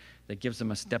board that gives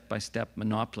them a step-by-step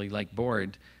monopoly-like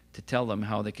board to tell them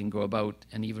how they can go about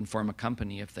and even form a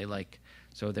company if they like.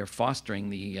 So they're fostering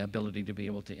the ability to be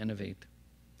able to innovate.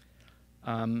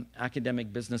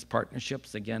 Academic business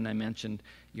partnerships. Again, I mentioned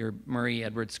your Murray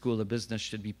Edwards School of Business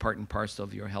should be part and parcel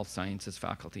of your health sciences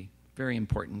faculty. Very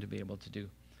important to be able to do.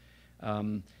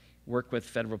 Work with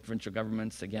federal provincial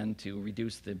governments, again, to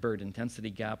reduce the bird intensity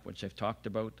gap, which I've talked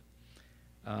about.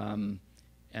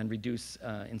 And reduce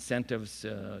incentives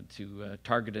to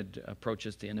targeted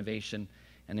approaches to innovation,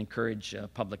 and encourage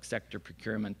public sector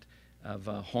procurement of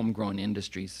homegrown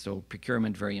industries. So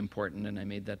procurement, very important, and I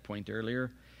made that point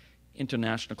earlier.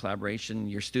 International collaboration.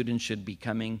 Your students should be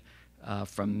coming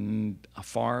from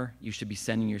afar. You should be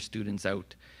sending your students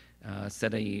out.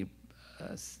 Set a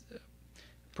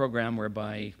program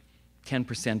whereby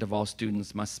 10% of all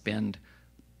students must spend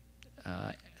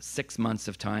 6 months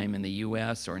of time in the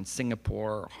US or in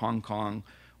Singapore or Hong Kong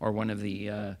or one of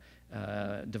the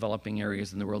developing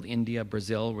areas in the world, India,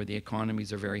 Brazil, where the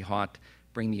economies are very hot.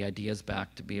 Bring the ideas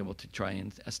back to be able to try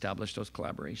and establish those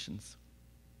collaborations.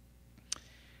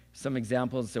 Some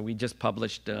examples that we just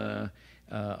published a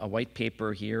white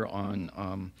paper here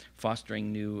on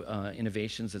fostering new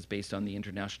innovations that's based on the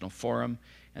International Forum.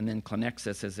 And then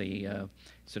Clinexus is a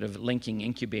sort of linking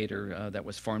incubator that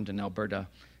was formed in Alberta.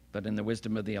 But in the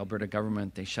wisdom of the Alberta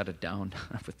government, they shut it down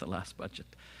with the last budget.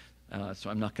 So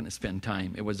I'm not going to spend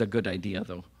time. It was a good idea,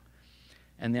 though.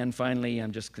 And then finally,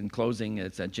 I'm just in closing,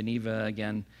 it's at Geneva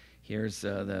again. Here's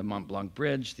the Mont Blanc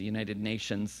Bridge, the United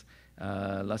Nations,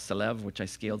 La Salève, which I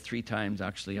scaled 3 times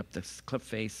actually up this cliff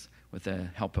face with the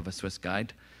help of a Swiss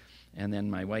guide. And then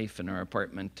my wife in our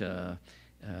apartment,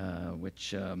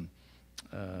 which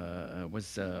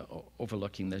was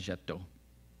overlooking the Jet d'Eau.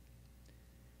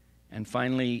 And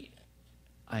finally,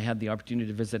 I had the opportunity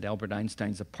to visit Albert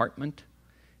Einstein's apartment.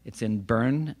 It's in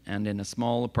Bern, and in a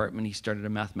small apartment, he started a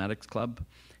mathematics club.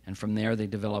 And from there, they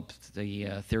developed the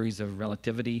theories of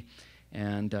relativity.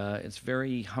 And it's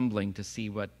very humbling to see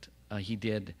what he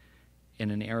did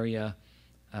in an area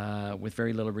with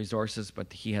very little resources,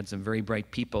 but he had some very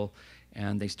bright people,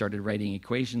 and they started writing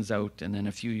equations out. And then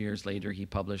a few years later, he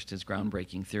published his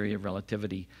groundbreaking theory of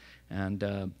relativity. And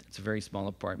it's a very small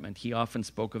apartment. He often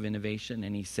spoke of innovation,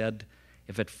 and he said,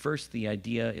 if at first the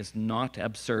idea is not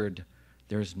absurd,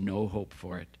 there's no hope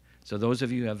for it. So those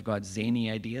of you who have got zany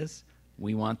ideas,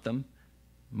 we want them,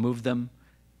 move them,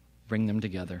 bring them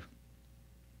together.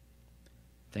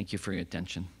 Thank you for your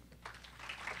attention.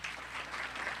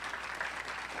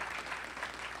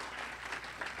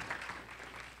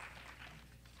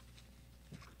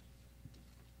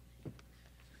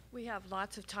 We have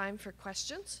lots of time for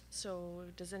questions, so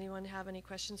does anyone have any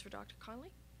questions for Dr. Connolly?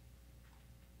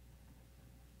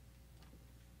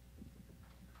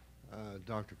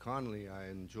 Dr. Connolly, I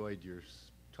enjoyed your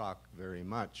talk very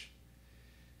much.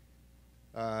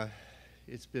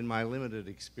 It's been my limited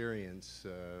experience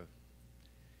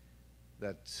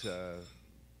that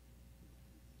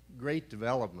great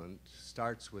development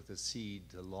starts with a seed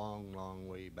a long, long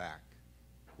way back.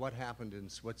 What happened in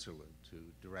Switzerland to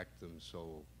direct them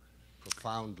so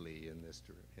profoundly in this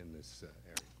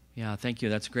area? Yeah, thank you.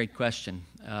 That's a great question.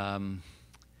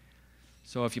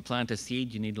 So if you plant a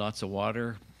seed, you need lots of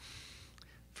water,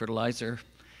 fertilizer,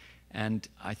 and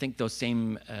I think those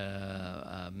same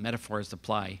metaphors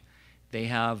apply. They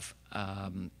have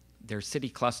their city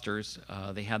clusters.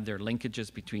 They had their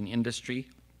linkages between industry,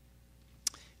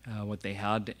 what they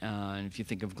had. And if you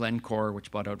think of Glencore,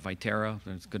 which bought out Viterra,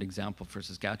 that's a good example for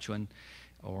Saskatchewan,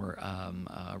 or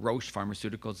Roche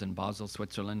Pharmaceuticals in Basel,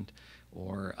 Switzerland,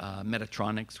 or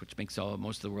Metatronics, which makes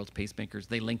most of the world's pacemakers.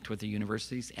 They linked with the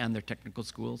universities and their technical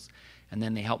schools, and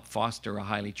then they helped foster a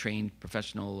highly trained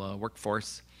professional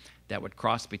workforce that would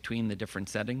cross between the different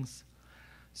settings.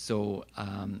 So,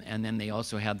 and then they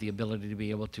also had the ability to be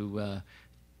able to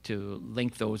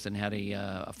link those, and had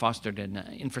fostered an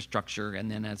infrastructure, and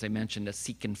then, as I mentioned, a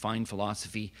seek and find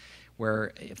philosophy,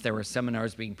 where if there were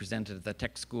seminars being presented at the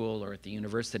tech school or at the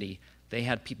university, they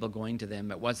had people going to them.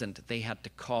 It wasn't, they had to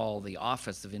call the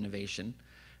Office of Innovation.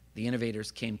 The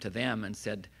innovators came to them and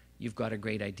said, you've got a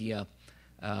great idea.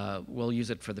 We'll use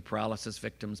it for the paralysis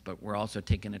victims, but we're also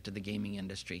taking it to the gaming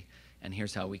industry. And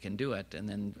here's how we can do it, and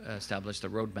then establish the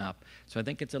roadmap. So I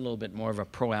think it's a little bit more of a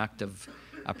proactive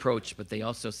approach, but they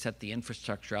also set the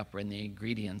infrastructure up and the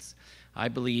ingredients. I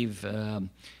believe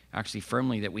actually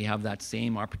firmly that we have that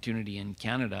same opportunity in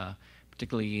Canada,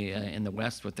 particularly in the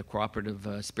West, with the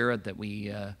cooperative spirit that we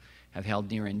have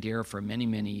held near and dear for many,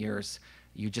 many years.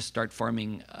 You just start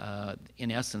forming,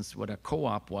 in essence, what a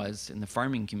co-op was in the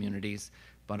farming communities,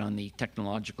 but on the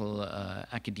technological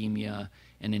academia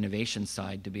and innovation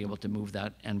side, to be able to move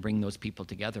that and bring those people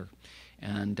together.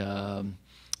 And,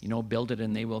 you know, build it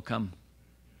and they will come.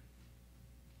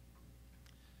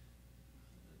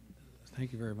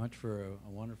 Thank you very much for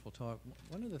a wonderful talk.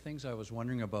 One of the things I was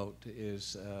wondering about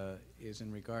is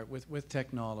in regard with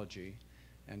technology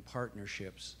and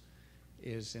partnerships,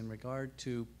 is in regard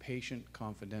to patient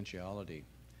confidentiality.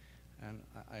 And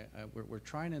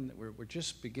we're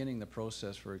just beginning the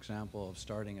process, for example, of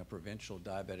starting a provincial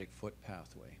diabetic foot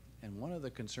pathway. And one of the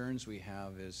concerns we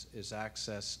have is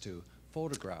access to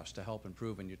photographs to help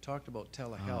improve. And you talked about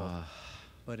telehealth,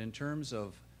 but in terms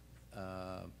of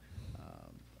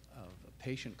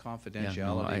patient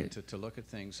confidentiality, to look at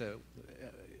things,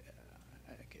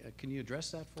 can you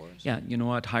address that for us? Yeah, you know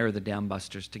what? Hire the dam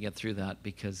busters to get through that,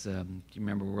 because do you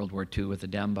remember World War II with the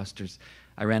dam busters?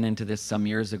 I ran into this some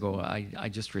years ago. I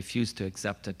just refused to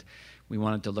accept it. We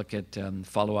wanted to look at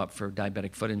follow-up for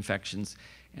diabetic foot infections,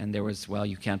 and there was, well,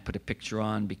 you can't put a picture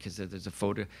on because there's a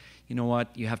photo. You know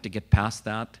what? You have to get past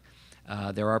that.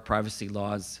 There are privacy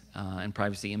laws and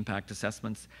privacy impact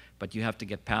assessments, but you have to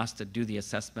get past it, do the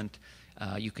assessment.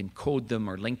 You can code them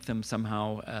or link them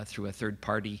somehow through a third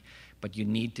party, but you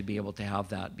need to be able to have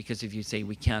that, because if you say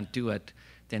we can't do it,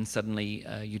 then suddenly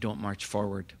you don't march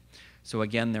forward. So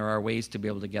again, there are ways to be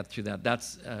able to get through that.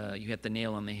 That's, you hit the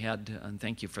nail on the head, and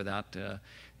thank you for that.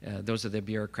 Those are the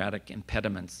bureaucratic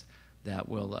impediments that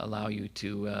will allow you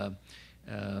to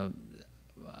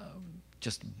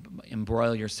just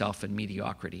embroil yourself in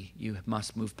mediocrity. You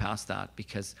must move past that,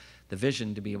 because the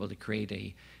vision to be able to create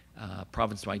a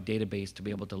province-wide database to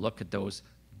be able to look at those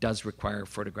does require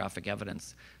photographic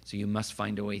evidence. So you must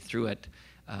find a way through it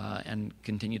and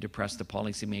continue to press the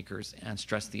policymakers and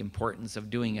stress the importance of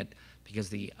doing it, because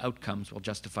the outcomes will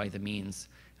justify the means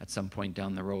at some point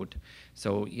down the road.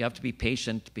 So you have to be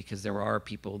patient, because there are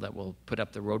people that will put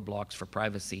up the roadblocks for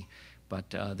privacy, but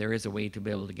there is a way to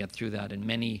be able to get through that, and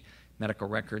many medical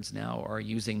records now are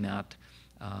using that.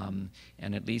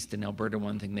 And at least in Alberta,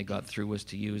 one thing they got through was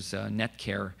to use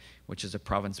Netcare, which is a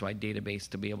province-wide database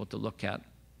to be able to look at.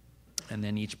 And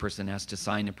then each person has to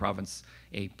sign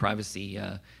a privacy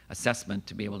assessment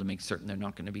to be able to make certain they're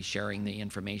not going to be sharing the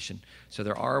information. So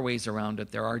there are ways around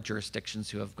it. There are jurisdictions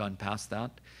who have gone past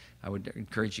that. I would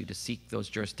encourage you to seek those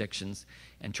jurisdictions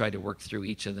and try to work through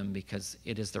each of them, because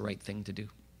it is the right thing to do.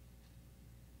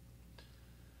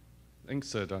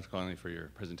 Thanks, Dr. Connolly, for your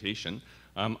presentation.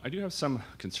 I do have some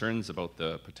concerns about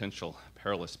the potential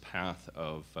perilous path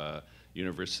of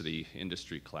university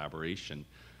industry collaboration.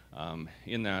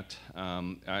 In that,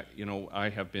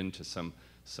 I have been to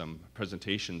some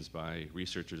presentations by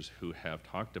researchers who have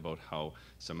talked about how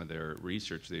some of their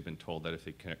research, they've been told that if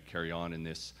they carry on in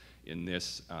this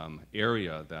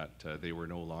area, that they were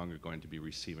no longer going to be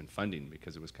receiving funding,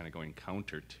 because it was kind of going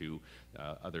counter to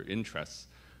other interests.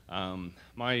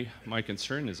 My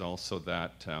concern is also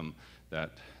that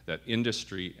that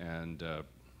industry and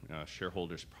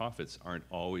shareholders' profits aren't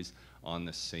always on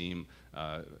the same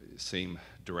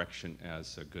direction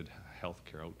as good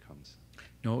healthcare outcomes.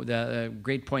 No, the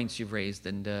great points you've raised,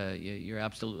 and you're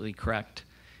absolutely correct.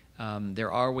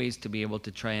 There are ways to be able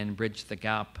to try and bridge the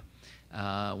gap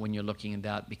when you're looking at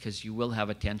that, because you will have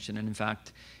a tension. And in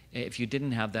fact, if you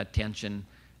didn't have that tension,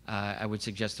 I would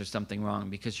suggest there's something wrong,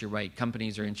 because you're right.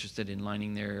 Companies are interested in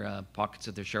lining their pockets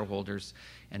of their shareholders,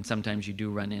 and sometimes you do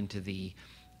run into the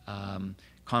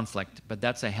conflict, but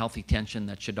that's a healthy tension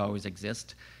that should always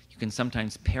exist. You can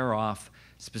sometimes pair off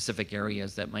specific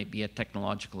areas that might be a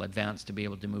technological advance to be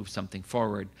able to move something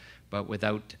forward, but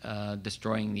without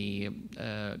destroying the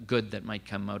good that might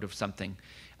come out of something.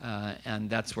 And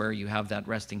that's where you have that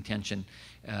resting tension,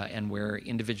 and where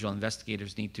individual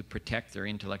investigators need to protect their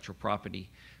intellectual property.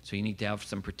 So you need to have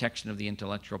some protection of the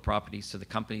intellectual property, so the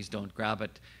companies don't grab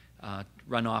it,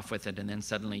 run off with it, and then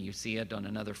suddenly you see it on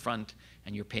another front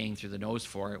and you're paying through the nose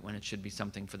for it, when it should be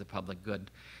something for the public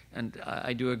good. And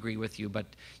I do agree with you, but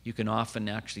you can often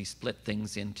actually split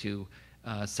things into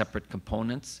separate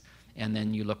components, and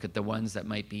then you look at the ones that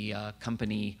might be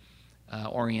company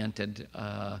oriented,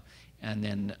 and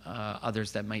then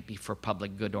others that might be for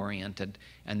public good oriented,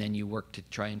 and then you work to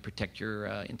try and protect your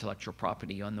intellectual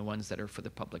property on the ones that are for the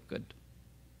public good.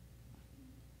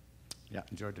 Yeah,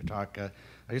 enjoyed the talk.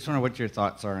 I just wonder what your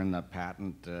thoughts are in the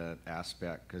patent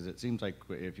aspect, because it seems like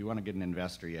if you want to get an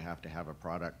investor, you have to have a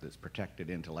product that's protected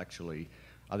intellectually.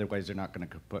 Otherwise, they're not going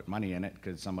to put money in it,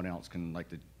 because someone else can, like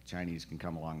the Chinese, can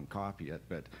come along and copy it.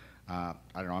 But I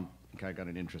don't know, I'm kind of got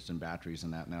an interest in batteries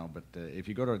and that now. But if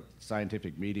you go to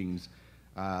scientific meetings,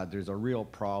 there's a real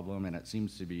problem, and it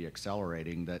seems to be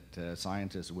accelerating, that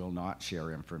scientists will not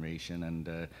share information.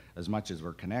 And as much as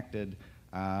we're connected,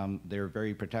 they're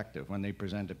very protective. When they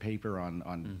present a paper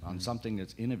on something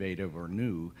that's innovative or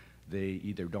new, they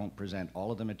either don't present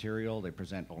all of the material, they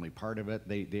present only part of it.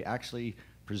 They actually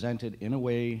present it in a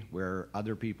way where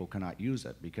other people cannot use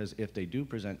it, because if they do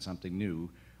present something new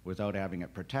without having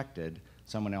it protected,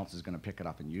 someone else is going to pick it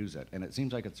up and use it. And it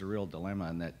seems like it's a real dilemma,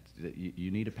 in that you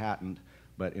need a patent,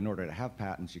 but in order to have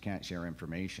patents, you can't share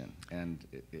information. And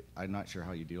I'm not sure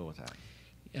how you deal with that.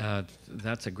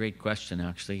 That's a great question,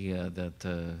 actually. That's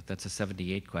a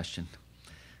 78 question.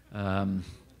 And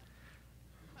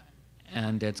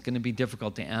it's going to be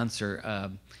difficult to answer.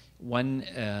 One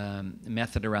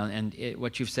method around, and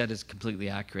what you've said is completely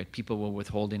accurate. People will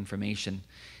withhold information,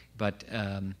 but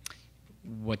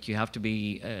what you have to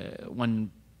be, one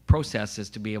process is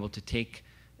to be able to take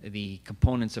the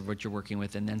components of what you're working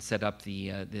with and then set up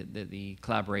the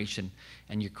collaboration.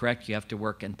 And you're correct, you have to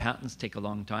work, and patents take a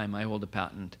long time. I hold a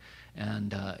patent,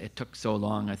 and it took so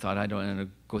long, I thought, I don't want to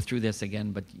go through this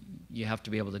again, but you have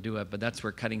to be able to do it. But that's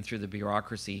where cutting through the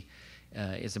bureaucracy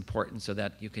is important so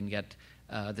that you can get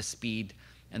the speed.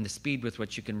 And the speed with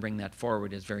which you can bring that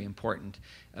forward is very important.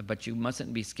 But you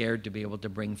mustn't be scared to be able to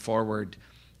bring forward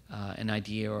an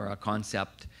idea or a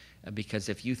concept, because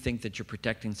if you think that you're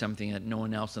protecting something that no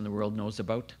one else in the world knows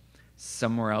about,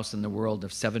 somewhere else in the world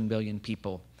of 7 billion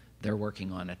people, they're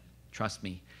working on it. Trust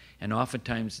me. And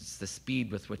oftentimes it's the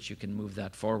speed with which you can move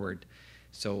that forward.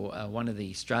 So one of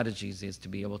the strategies is to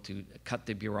be able to cut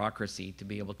the bureaucracy, to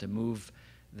be able to move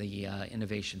the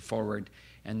innovation forward,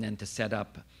 and then to set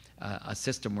up a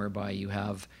system whereby you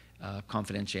have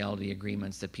confidentiality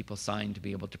agreements that people sign to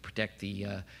be able to protect the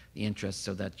interests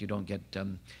so that you don't get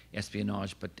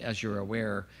espionage. But as you're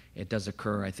aware, it does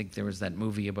occur. I think there was that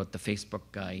movie about the Facebook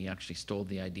guy. He actually stole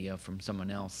the idea from someone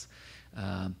else.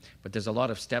 But there's a lot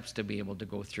of steps to be able to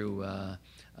go through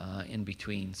in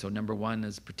between. So number one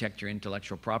is protect your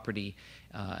intellectual property,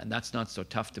 and that's not so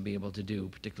tough to be able to do,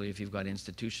 particularly if you've got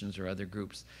institutions or other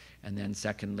groups. And then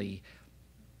secondly,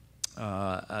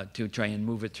 to try and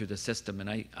move it through the system.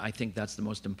 And I think that's the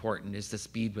most important, is the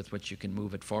speed with which you can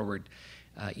move it forward.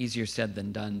 Easier said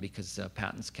than done, because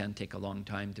patents can take a long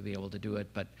time to be able to do it,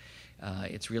 but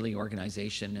it's really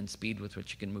organization and speed with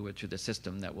which you can move it through the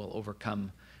system that will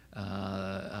overcome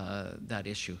that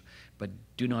issue. But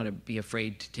do not be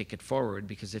afraid to take it forward,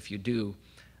 because if you do,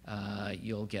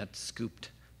 you'll get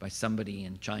scooped by somebody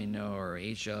in China or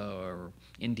Asia or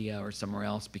India or somewhere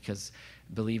else, because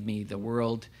believe me, the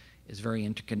world is very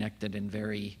interconnected and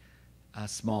very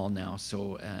small now.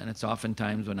 So, and it's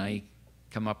oftentimes when I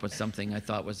come up with something I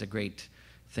thought was a great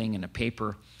thing in a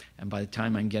paper, and by the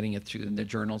time I'm getting it through in the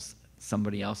journals,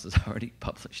 somebody else has already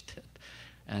published it.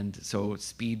 And so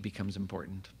speed becomes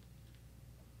important.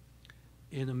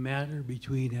 In a matter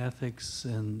between ethics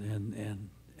and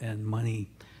money,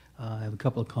 I have a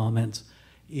couple of comments.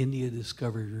 India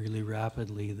discovered really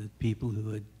rapidly that people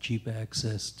who had cheap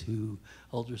access to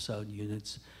ultrasound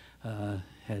units had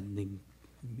an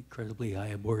incredibly high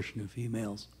abortion of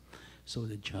females. So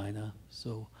did China.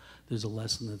 So there's a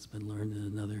lesson that's been learned in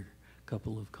another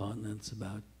couple of continents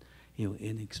about,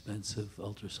 inexpensive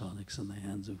ultrasonics in the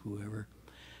hands of whoever.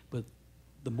 But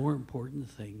the more important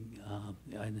thing,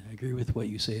 I agree with what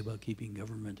you say about keeping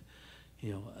government,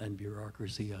 and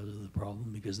bureaucracy out of the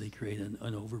problem, because they create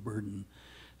an overburden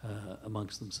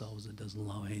amongst themselves that doesn't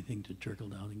allow anything to trickle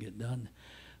down and get done.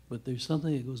 But there's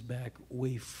something that goes back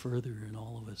way further in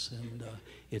all of us, and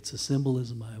it's a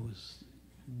symbolism I was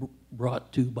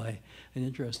brought to by an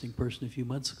interesting person a few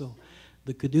months ago.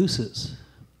 The caduceus.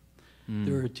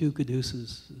 There are two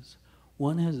caduceuses.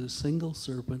 One has a single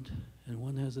serpent and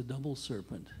one has a double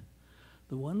serpent.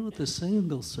 The one with the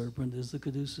single serpent is the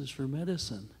caduceus for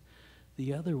medicine.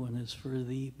 The other one is for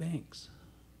the banks.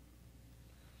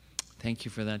 Thank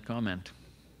you for that comment.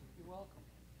 You're welcome.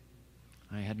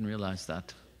 I hadn't realized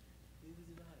that.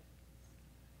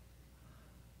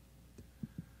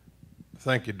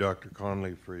 Thank you, Dr.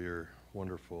 Conley, for your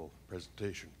wonderful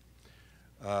presentation.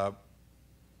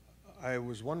 I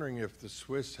was wondering if the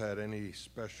Swiss had any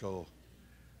special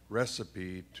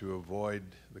recipe to avoid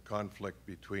the conflict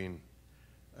between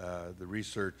the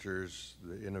researchers,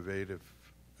 the innovative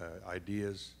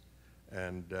ideas,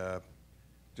 and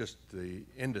just the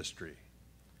industry.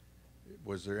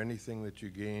 Was there anything that you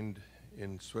gained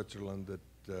in Switzerland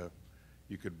that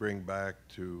you could bring back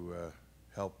to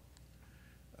help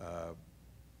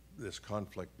this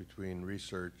conflict between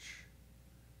research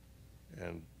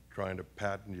and trying to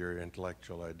patent your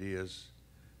intellectual ideas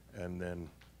and then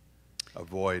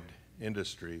avoid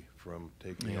industry from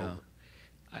taking over?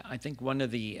 I think one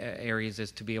of the areas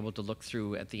is to be able to look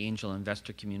through at the angel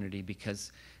investor community,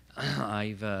 because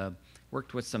I've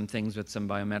worked with some things with some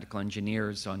biomedical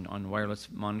engineers on wireless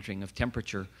monitoring of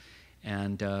temperature,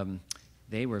 and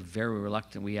they were very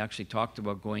reluctant. We actually talked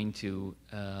about going to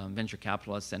venture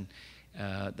capitalists, and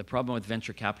the problem with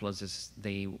venture capitalists is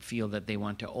they feel that they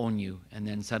want to own you, and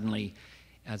then suddenly,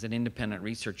 as an independent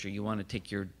researcher, you want to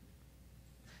take your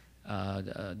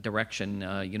direction,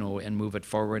 and move it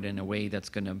forward in a way that's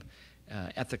going to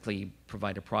ethically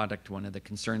provide a product. One of the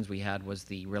concerns we had was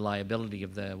the reliability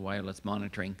of the wireless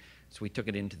monitoring. So we took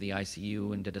it into the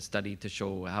ICU and did a study to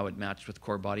show how it matched with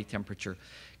core body temperature,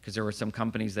 because there were some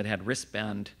companies that had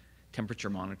wristband temperature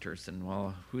monitors, and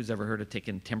well, who's ever heard of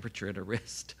taking temperature at a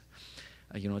wrist?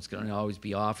 It's going to always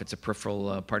be off. It's a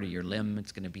peripheral part of your limb.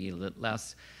 It's going to be a little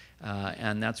less.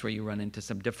 And that's where you run into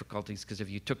some difficulties, because if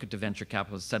you took it to venture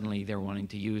capitalists, suddenly they're wanting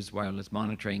to use wireless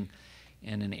monitoring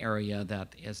in an area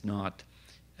that is not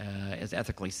as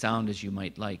ethically sound as you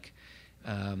might like.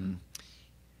 And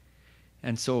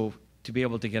so to be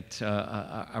able to get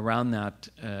around that,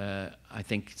 I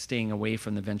think staying away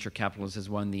from the venture capitalists is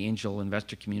one. The angel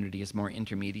investor community is more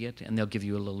intermediate, and they'll give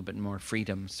you a little bit more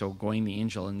freedom. So going the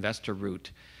angel investor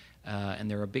route, and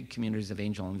there are big communities of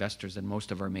angel investors in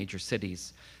most of our major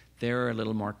cities, they're a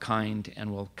little more kind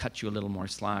and will cut you a little more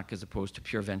slack, as opposed to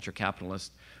pure venture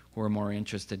capitalists who are more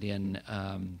interested in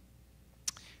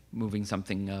moving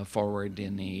something forward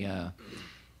in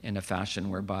a fashion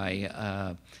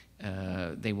whereby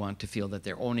they want to feel that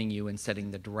they're owning you and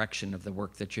setting the direction of the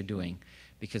work that you're doing,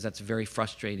 because that's very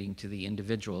frustrating to the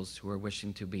individuals who are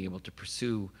wishing to be able to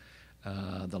pursue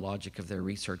the logic of their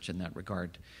research in that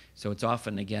regard. So it's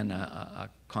often, again, a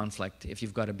conflict. If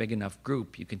you've got a big enough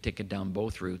group, you can take it down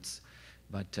both routes.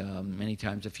 But many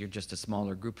times, if you're just a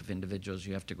smaller group of individuals,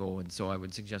 you have to go. And so I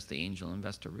would suggest the angel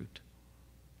investor route.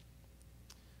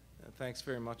 Thanks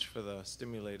very much for the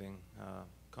stimulating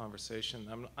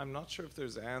conversation. I'm not sure if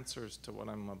there's answers to what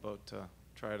I'm about to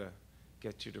try to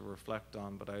get you to reflect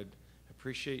on, but I'd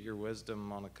appreciate your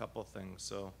wisdom on a couple things.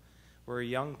 So we're a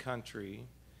young country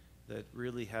that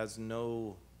really has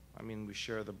no, I mean, we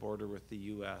share the border with the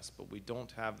US, but we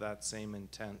don't have that same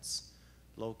intense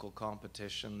local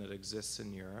competition that exists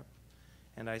in Europe.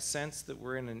 And I sense that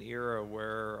we're in an era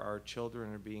where our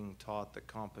children are being taught that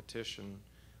competition,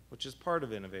 which is part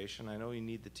of innovation. I know you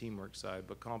need the teamwork side,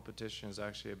 but competition is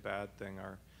actually a bad thing.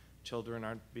 Our children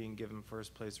aren't being given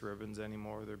first place ribbons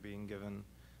anymore. They're being given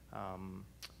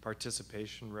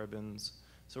participation ribbons.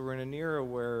 So we're in an era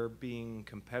where being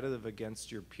competitive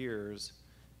against your peers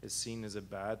is seen as a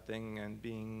bad thing, and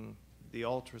being the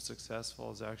ultra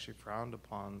successful is actually frowned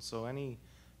upon. So any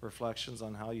reflections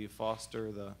on how you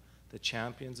foster the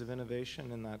champions of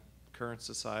innovation in that current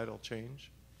societal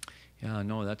change? Yeah,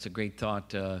 no, that's a great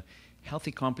thought.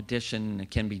 Healthy competition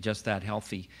can be just that,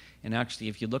 healthy. And actually,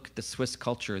 if you look at the Swiss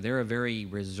culture, they're a very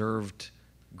reserved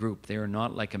group. They are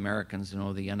not like Americans,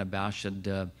 the unabashed.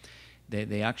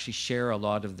 They actually share a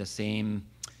lot of the same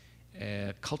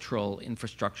cultural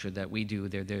infrastructure that we do.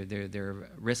 They're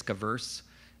risk averse.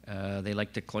 They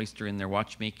like to cloister in their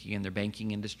watchmaking and their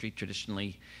banking industry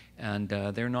traditionally, and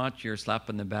they're not your slap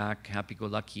on the back,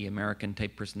 happy-go-lucky American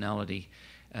type personality.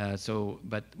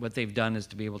 But what they've done is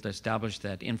to be able to establish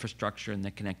that infrastructure and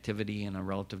the connectivity and a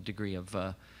relative degree of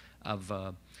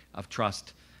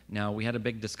trust. Now, we had a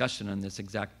big discussion on this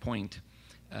exact point,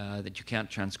 that you can't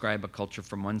transcribe a culture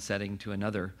from one setting to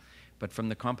another. But from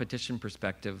the competition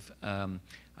perspective,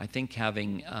 I think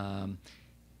having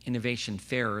innovation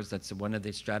fairs, that's one of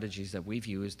the strategies that we've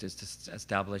used, is to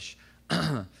establish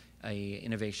a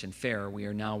innovation fair. We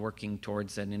are now working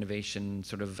towards an innovation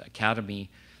sort of academy,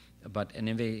 but an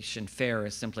innovation fair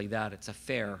is simply that. It's a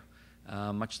fair,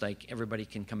 much like everybody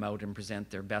can come out and present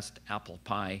their best apple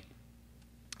pie,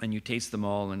 and you taste them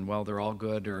all, and well, they're all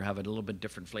good or have a little bit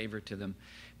different flavor to them,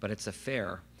 but it's a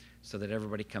fair so that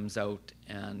everybody comes out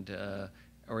and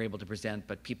are able to present,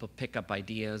 but people pick up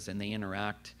ideas and they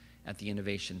interact at the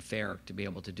innovation fair to be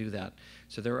able to do that.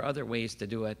 So there are other ways to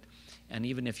do it, and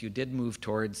even if you did move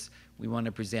towards, we want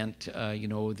to present,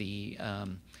 the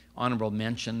honorable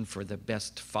mention for the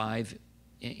best 5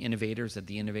 innovators at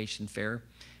the innovation fair.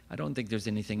 I don't think there's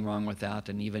anything wrong with that,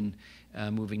 and even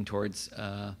moving towards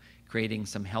creating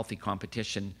some healthy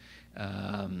competition,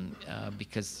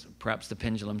 because perhaps the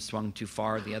pendulum swung too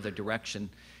far the other direction,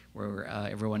 where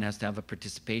everyone has to have a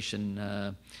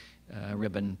participation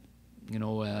ribbon.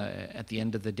 At the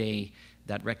end of the day,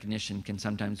 that recognition can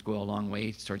sometimes go a long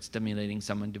way, start stimulating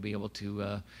someone to be able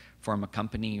to form a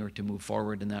company or to move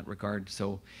forward in that regard.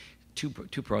 So two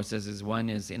processes. One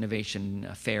is innovation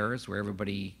fairs, where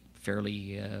everybody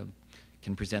fairly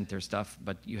can present their stuff,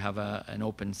 but you have an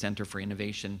open center for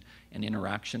innovation and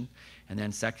interaction. And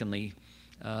then secondly,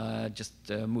 just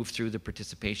move through the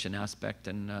participation aspect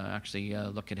and actually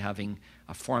look at having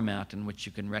a format in which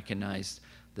you can recognize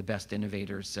the best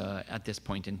innovators at this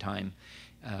point in time.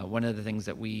 One of the things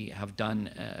that we have done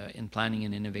in planning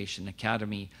an innovation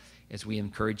academy is we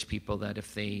encourage people that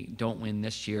if they don't win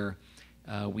this year,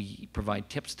 we provide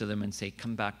tips to them and say,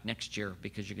 come back next year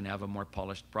because you're going to have a more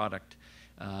polished product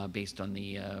based on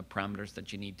the parameters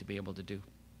that you need to be able to do.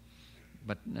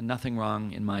 But nothing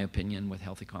wrong, in my opinion, with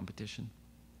healthy competition.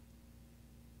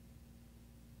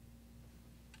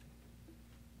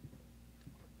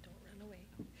 Don't run away.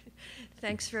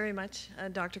 Thanks very much,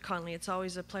 Dr. Conley. It's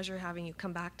always a pleasure having you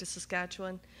come back to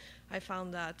Saskatchewan. I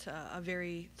found that a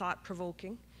very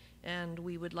thought-provoking, and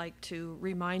we would like to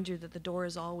remind you that the door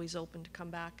is always open to come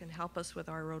back and help us with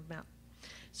our roadmap.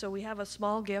 So we have a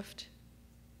small gift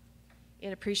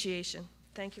in appreciation.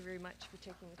 Thank you very much for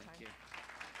taking the time.